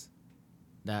rough place?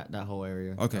 That whole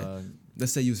area. Okay.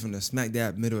 Let's say you was from the smack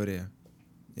dab middle of there,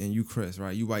 and you Chris,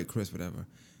 right? You white Chris, whatever.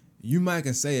 You might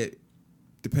can say it,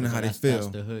 depending on how they feel, That's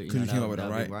the hood. because you came up with it,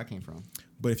 right? Where I came from.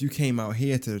 But if you came out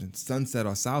here to Sunset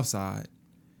or South Side,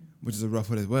 which is a rough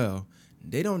hood as well,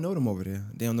 they don't know them over there.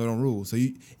 They don't know them rules. So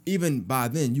you, even by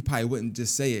then, you probably wouldn't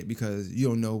just say it because you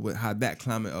don't know how that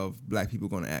climate of black people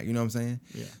going to act. You know what I'm saying?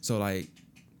 Yeah. So like,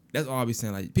 that's all I'll be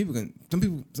saying. Like some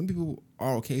people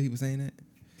are okay with people saying that.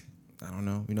 I don't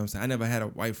know. You know what I'm saying? I never had a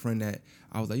white friend that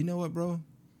I was like, you know what, bro?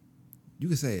 You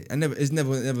can say it. It's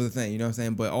never the thing. You know what I'm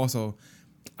saying? But also,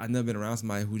 I've never been around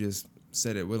somebody who just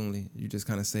said it willingly. You just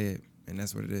kind of say it, and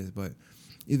that's what it is. But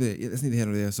that's neither here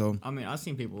nor there. So I mean, I've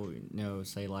seen people, you know,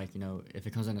 say like, you know, if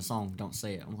it comes in a song, don't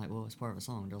say it. I'm like, well, it's part of a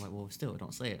song. They're like, well, still,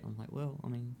 don't say it. I'm like, well, I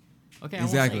mean, okay, I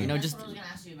won't say Exactly. it. You know, That's just what I was gonna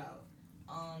ask you about.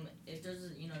 If there's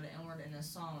the N word in a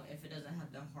song, if it doesn't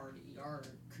have the hard ER,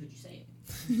 could you say it?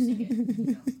 Could you sing it? You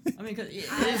know? I mean, cause it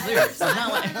is lyrics. It's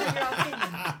not like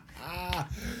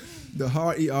the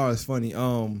hard ER is funny.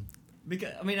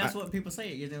 because I mean that's what people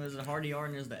say. You know, there's a hard ER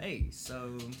and there's the A.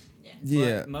 So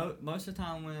Yeah. But most of the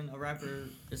time when a rapper,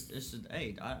 it's just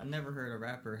A. I never heard a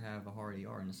rapper have a hard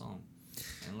ER in a song,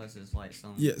 unless it's like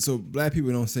some. Yeah. So black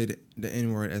people don't say the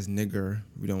N word as nigger.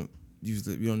 We don't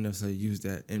necessarily use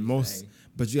that. And most,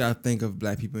 but you gotta think of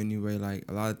black people anyway. Like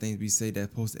a lot of things we say that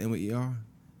supposed to end with ER,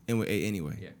 end with A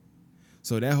anyway. Yeah.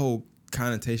 So that whole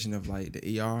connotation of like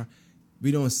the ER,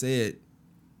 we don't say it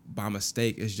by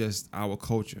mistake. It's just our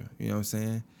culture. You know what I'm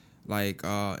saying? Like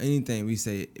anything we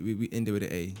say, we end it with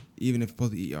an A, even if it's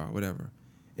supposed to be ER, whatever.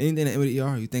 Anything that end with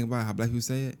ER, you think about how black people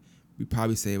say it, we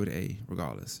probably say it with an A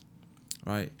regardless,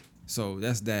 right? So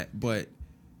that's that. But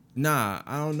nah,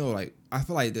 I don't know. Like I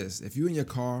feel like this: if you in your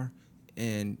car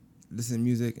and listen to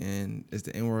music and it's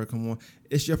the N word come on,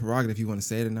 it's your prerogative if you want to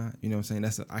say it or not. You know what I'm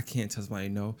saying? I can't tell somebody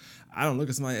no. I don't look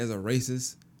at somebody as a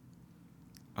racist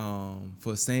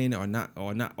for saying it or not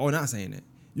saying it.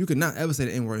 You could not ever say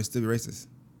the N word and still be racist.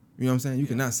 You know what I'm saying? You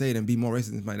cannot say it and be more racist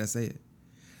than somebody that say it.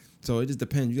 So it just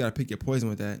depends. You gotta pick your poison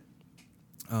with that.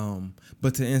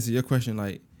 But to answer your question,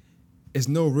 like, it's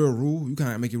no real rule. You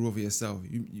kind of make your rule for yourself.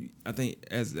 I think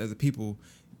as a people,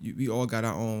 we all got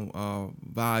our own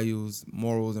values,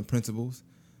 morals, and principles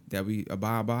that we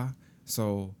abide by.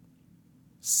 So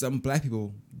some black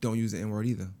people don't use the N word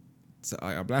either. So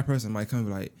like, a black person might come and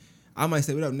be like, I might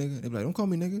say, "What up, nigga?" They be like, "Don't call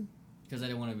me nigga." Because they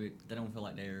don't want to be. They don't feel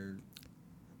like they're.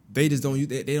 They just don't use.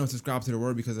 They don't subscribe to the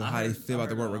word because of how they feel about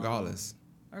the word, regardless.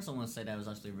 I heard someone say that was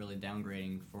actually really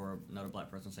downgrading for another black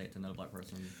person to say it to another black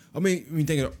person. I mean, when you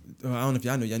think of, I don't know if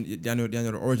y'all know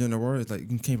the origin of the word. It's like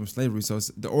it came from slavery, so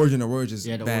the origin of the word is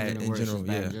bad in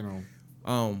general.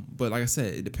 But like I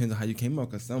said, it depends on how you came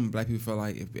up. Because some black people feel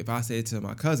like if I say it to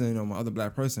my cousin or my other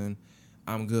black person,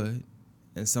 I'm good,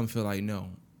 and some feel like no,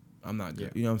 I'm not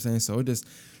good. Yeah. You know what I'm saying? So it just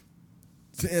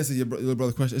to answer your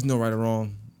brother's question, there's no right or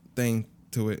wrong thing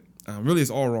to it. Really,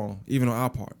 it's all wrong, even on our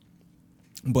part.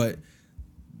 But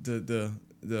the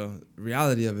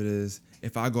reality of it is,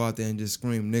 if I go out there and just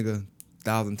scream nigga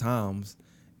 1,000 times,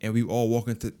 and we all walk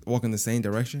in the same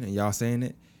direction, and y'all saying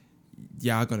it,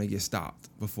 y'all gonna get stopped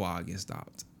before I get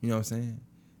stopped. You know what I'm saying?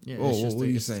 Yeah. What are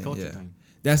you saying? Culture Yeah, thing.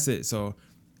 that's it. So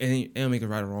it don't make it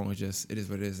right or wrong. It is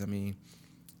what it is. I mean,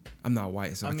 I'm not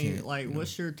white, so I mean, can't. like,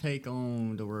 what's your take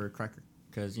on the word cracker?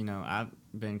 Because I've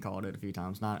been called it a few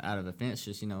times, not out of offense,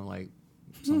 just like.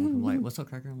 Someone like, "What's up,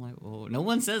 cracker?" I'm like, "Well, no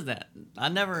one says that. I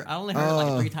only heard it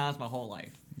like 3 times my whole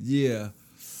life." Yeah.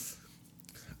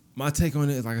 My take on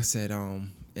it is, like I said,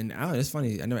 and it's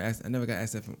funny. I never got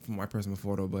asked that from a white person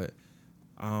before though. But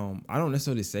I don't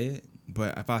necessarily say it.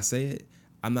 But if I say it,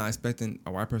 I'm not expecting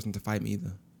a white person to fight me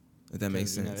either. If that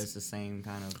makes sense. It's the same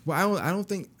kind of. Well, I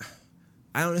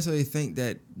don't necessarily think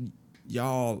that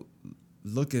y'all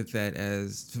look at that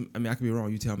as. I mean, I could be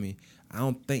wrong. You tell me. I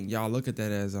don't think y'all look at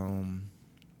that as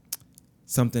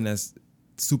something that's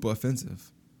super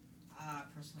offensive.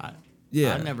 Personally,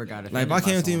 Yeah. I never got offended. Like if I by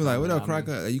came to you someone like, "What up, calling me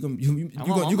cracker?" that.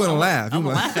 Like, you I'm gonna laugh. I'm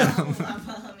You gonna like,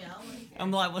 laugh.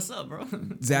 I'm like, what's up, bro?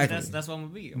 Exactly. That's what I'm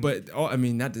gonna be. But I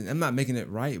mean, I'm not making it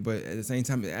right, but at the same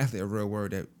time, it's actually a real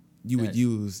word that you would Yes.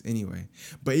 use anyway.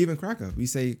 But even cracker, we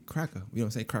say cracker. We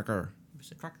don't say cracker.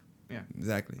 It's a cracker. Yeah.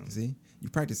 Exactly. See, you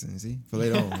practicing. See, for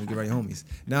later on, we get right homies.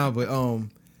 Now, but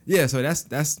yeah. So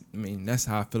that's I mean, that's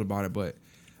how I feel about it. But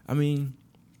I mean,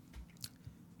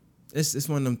 it's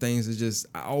one of them things. It's just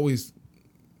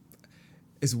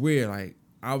it's weird. Like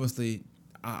obviously,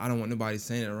 I don't want nobody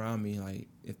saying it around me. Like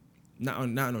if not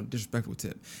on a disrespectful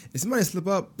tip. If somebody slip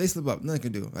up, they slip up. Nothing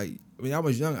can do. Like when I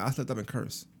was young, I slipped up and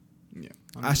cursed. Yeah.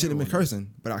 I shouldn't have been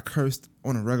cursing, but I cursed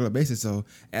on a regular basis. So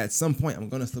at some point, I'm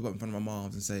gonna slip up in front of my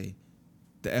moms and say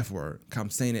the F word. 'Cause I'm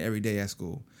saying it every day at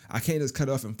school. I can't just cut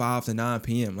it off from 5 to 9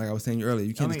 p.m. Like I was saying earlier.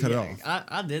 You can't just cut it off.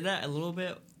 I did that a little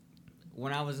bit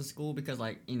when I was in school because,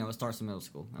 like, you know, it starts in middle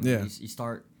school. I mean, Yeah. You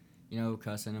start, you know,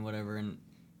 cussing and whatever. And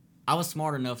I was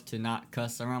smart enough to not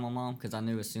cuss around my mom because I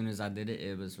knew as soon as I did it,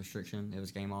 it was restriction. It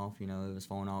was game off. You know, it was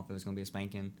phone off. It was going to be a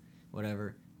spanking,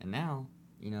 whatever. And now,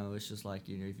 you know, it's just like,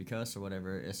 you know, if you cuss or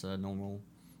whatever, it's a normal.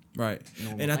 Right,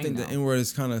 normal and I thing think the now. N word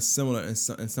is kind of similar in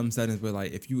some settings, where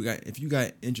like if you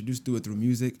got introduced to it through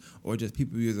music or just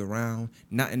people you was around,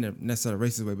 not in the necessarily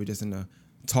racist way, but just in the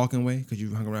talking way, because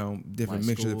you hung around different Like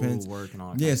mixtures of school, pens. work, and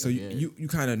all that Yeah, kind of so stuff, you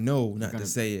kind of know not to gonna-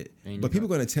 say it, and but you people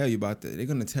are gonna tell you about that. They're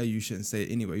gonna tell you shouldn't say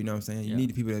it anyway. You know what I'm saying? You Yeah. need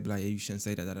the people that be like, hey, you shouldn't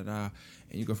say that, da da da,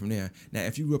 and you go from there. Now,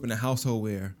 if you grew up in a household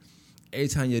where every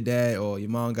time your dad or your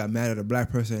mom got mad at a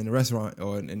black person in the restaurant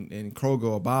or in Kroger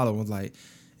or Bala was like,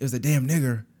 it was a damn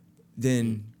nigger,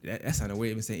 then that sounded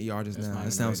weird. Even saying ER just That's now, not it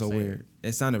even sounds the so way to say weird.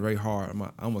 It sounded very hard.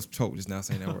 I almost choked just now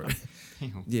saying that word.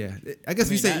 Damn. Yeah, I guess I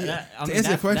mean, we say to answer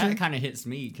your question. That kind of hits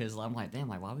me because I'm like, damn,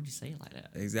 like, why would you say it like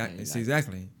that? Exactly. Yeah, See,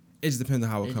 exactly. It just depends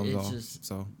on how it It- comes it's off. just-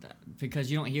 So Because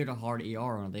you don't hear the hard ER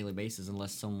on a daily basis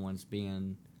unless someone's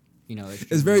being, you know, it's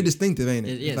very extremely- distinctive, ain't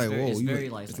it? It- yeah, it's like it's very- whoa, it's you- very,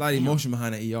 like, it's it's a lot of like, damn. emotion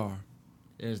behind the ER.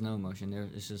 There's no emotion there.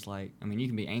 It's just like, I mean, you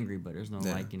can be angry, but there's no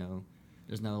Yeah. like, you know,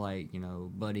 there's no like, you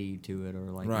know, buddy to it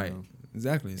or like, Right. You know,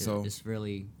 Exactly. So it's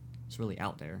really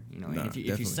out there, you know. Nah, And if you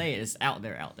definitely. say it, it's out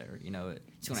there, you know.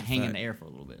 It's gonna That's a hang in fact. the air for a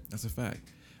little bit. that's a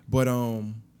fact. But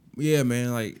yeah,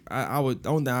 man. Like I would. The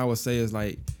only thing I would say is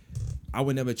like I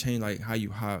would never change like how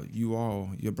you all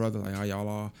your brother, like how y'all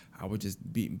are. I would just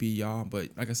be y'all. But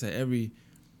like I said,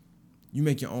 you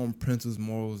make your own principles,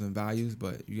 morals, and values.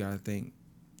 But you gotta think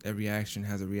every action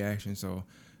has a reaction. So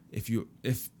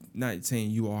if not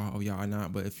saying you are or y'all are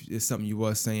not, but if it's something you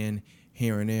was saying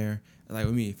here and there, like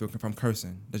with me, if I'm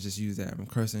cursing, let's just use that. If I'm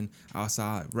cursing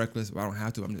outside, reckless, but I don't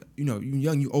have to. I'm just, you know, you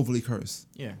young, you overly curse.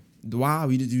 Yeah. Why?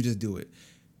 You just do it.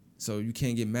 So you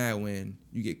can't get mad when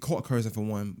you get caught cursing for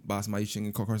one by somebody you shouldn't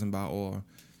get caught cursing by, or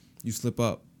you slip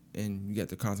up and you get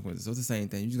the consequences. So it's the same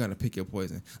thing. You just gotta pick your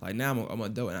poison. Like now I'm an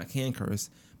adult and I can curse,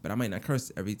 but I might not curse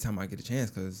every time I get a chance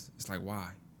because it's like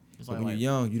why? It's But like, when you're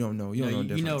young, you don't know. You don't know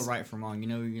the you know difference. right from wrong. You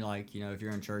know, you like, you know, if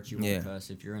you're in church, you won't Yeah. cuss.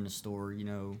 If you're in a store, you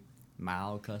know,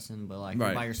 mild cussing. But like Right.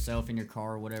 you're by yourself in your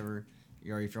car or whatever,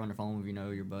 or if you're on the phone with, you know,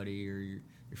 your buddy or your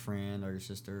friend or your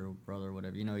sister or brother or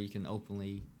whatever, you know, you can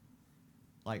openly,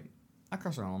 like, I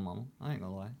curse around my mama. I ain't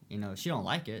gonna lie. You know, she don't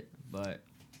like it, but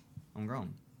I'm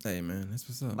grown. Hey man, that's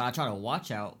what's up. But I try to watch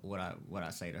out what I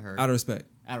say to her Out of respect.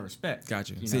 out of respect. Got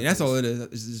you. You See, know, that's all 'cause- it is.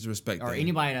 It's just respect. Or thing.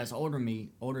 anybody that's older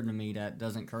than me that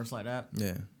doesn't curse like that.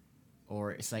 Yeah.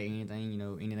 Or say anything, you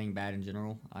know, anything bad in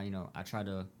general. I try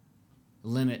to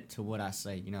limit to what I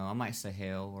say. You know, I might say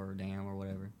hell or damn or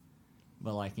whatever,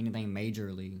 but like anything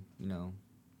majorly, you know,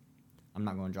 I'm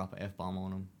not going to drop an F-bomb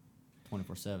on them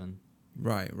 24/7.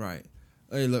 Right.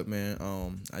 Hey, look, man.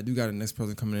 I do got a next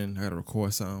person coming in. I got to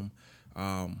record something.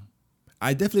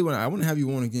 I definitely want to have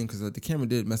you on again because the camera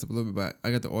did mess up a little bit, but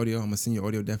I got the audio. I'm gonna send you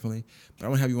audio definitely. But I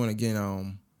want to have you on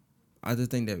again. I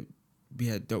just think that we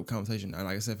had dope conversation. Like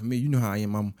I said, for me, you know how I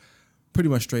am. I'm pretty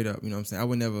much straight up. You know what I'm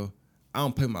saying? I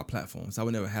don't play with my platforms. I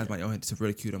would never have my own head to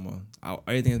ridicule them.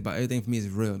 Everything for me is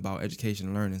real about education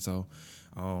and learning. So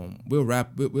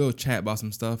we'll chat about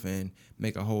some stuff and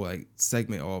make a whole like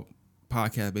segment or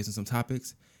podcast based on some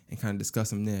topics and kind of discuss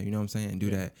them there. You know what I'm saying? And do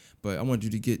that. But I want you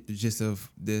to get the gist of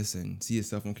this and see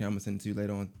yourself on camera. Send it to you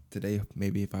later on today,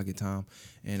 maybe if I get time,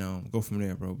 and go from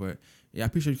there, bro. But yeah, I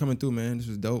appreciate you coming through, man. This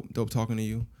was dope talking to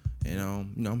you, and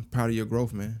you know, I'm proud of your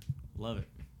growth, man. Love it.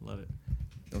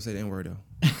 Don't say the N-word though.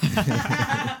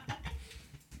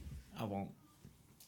 I won't.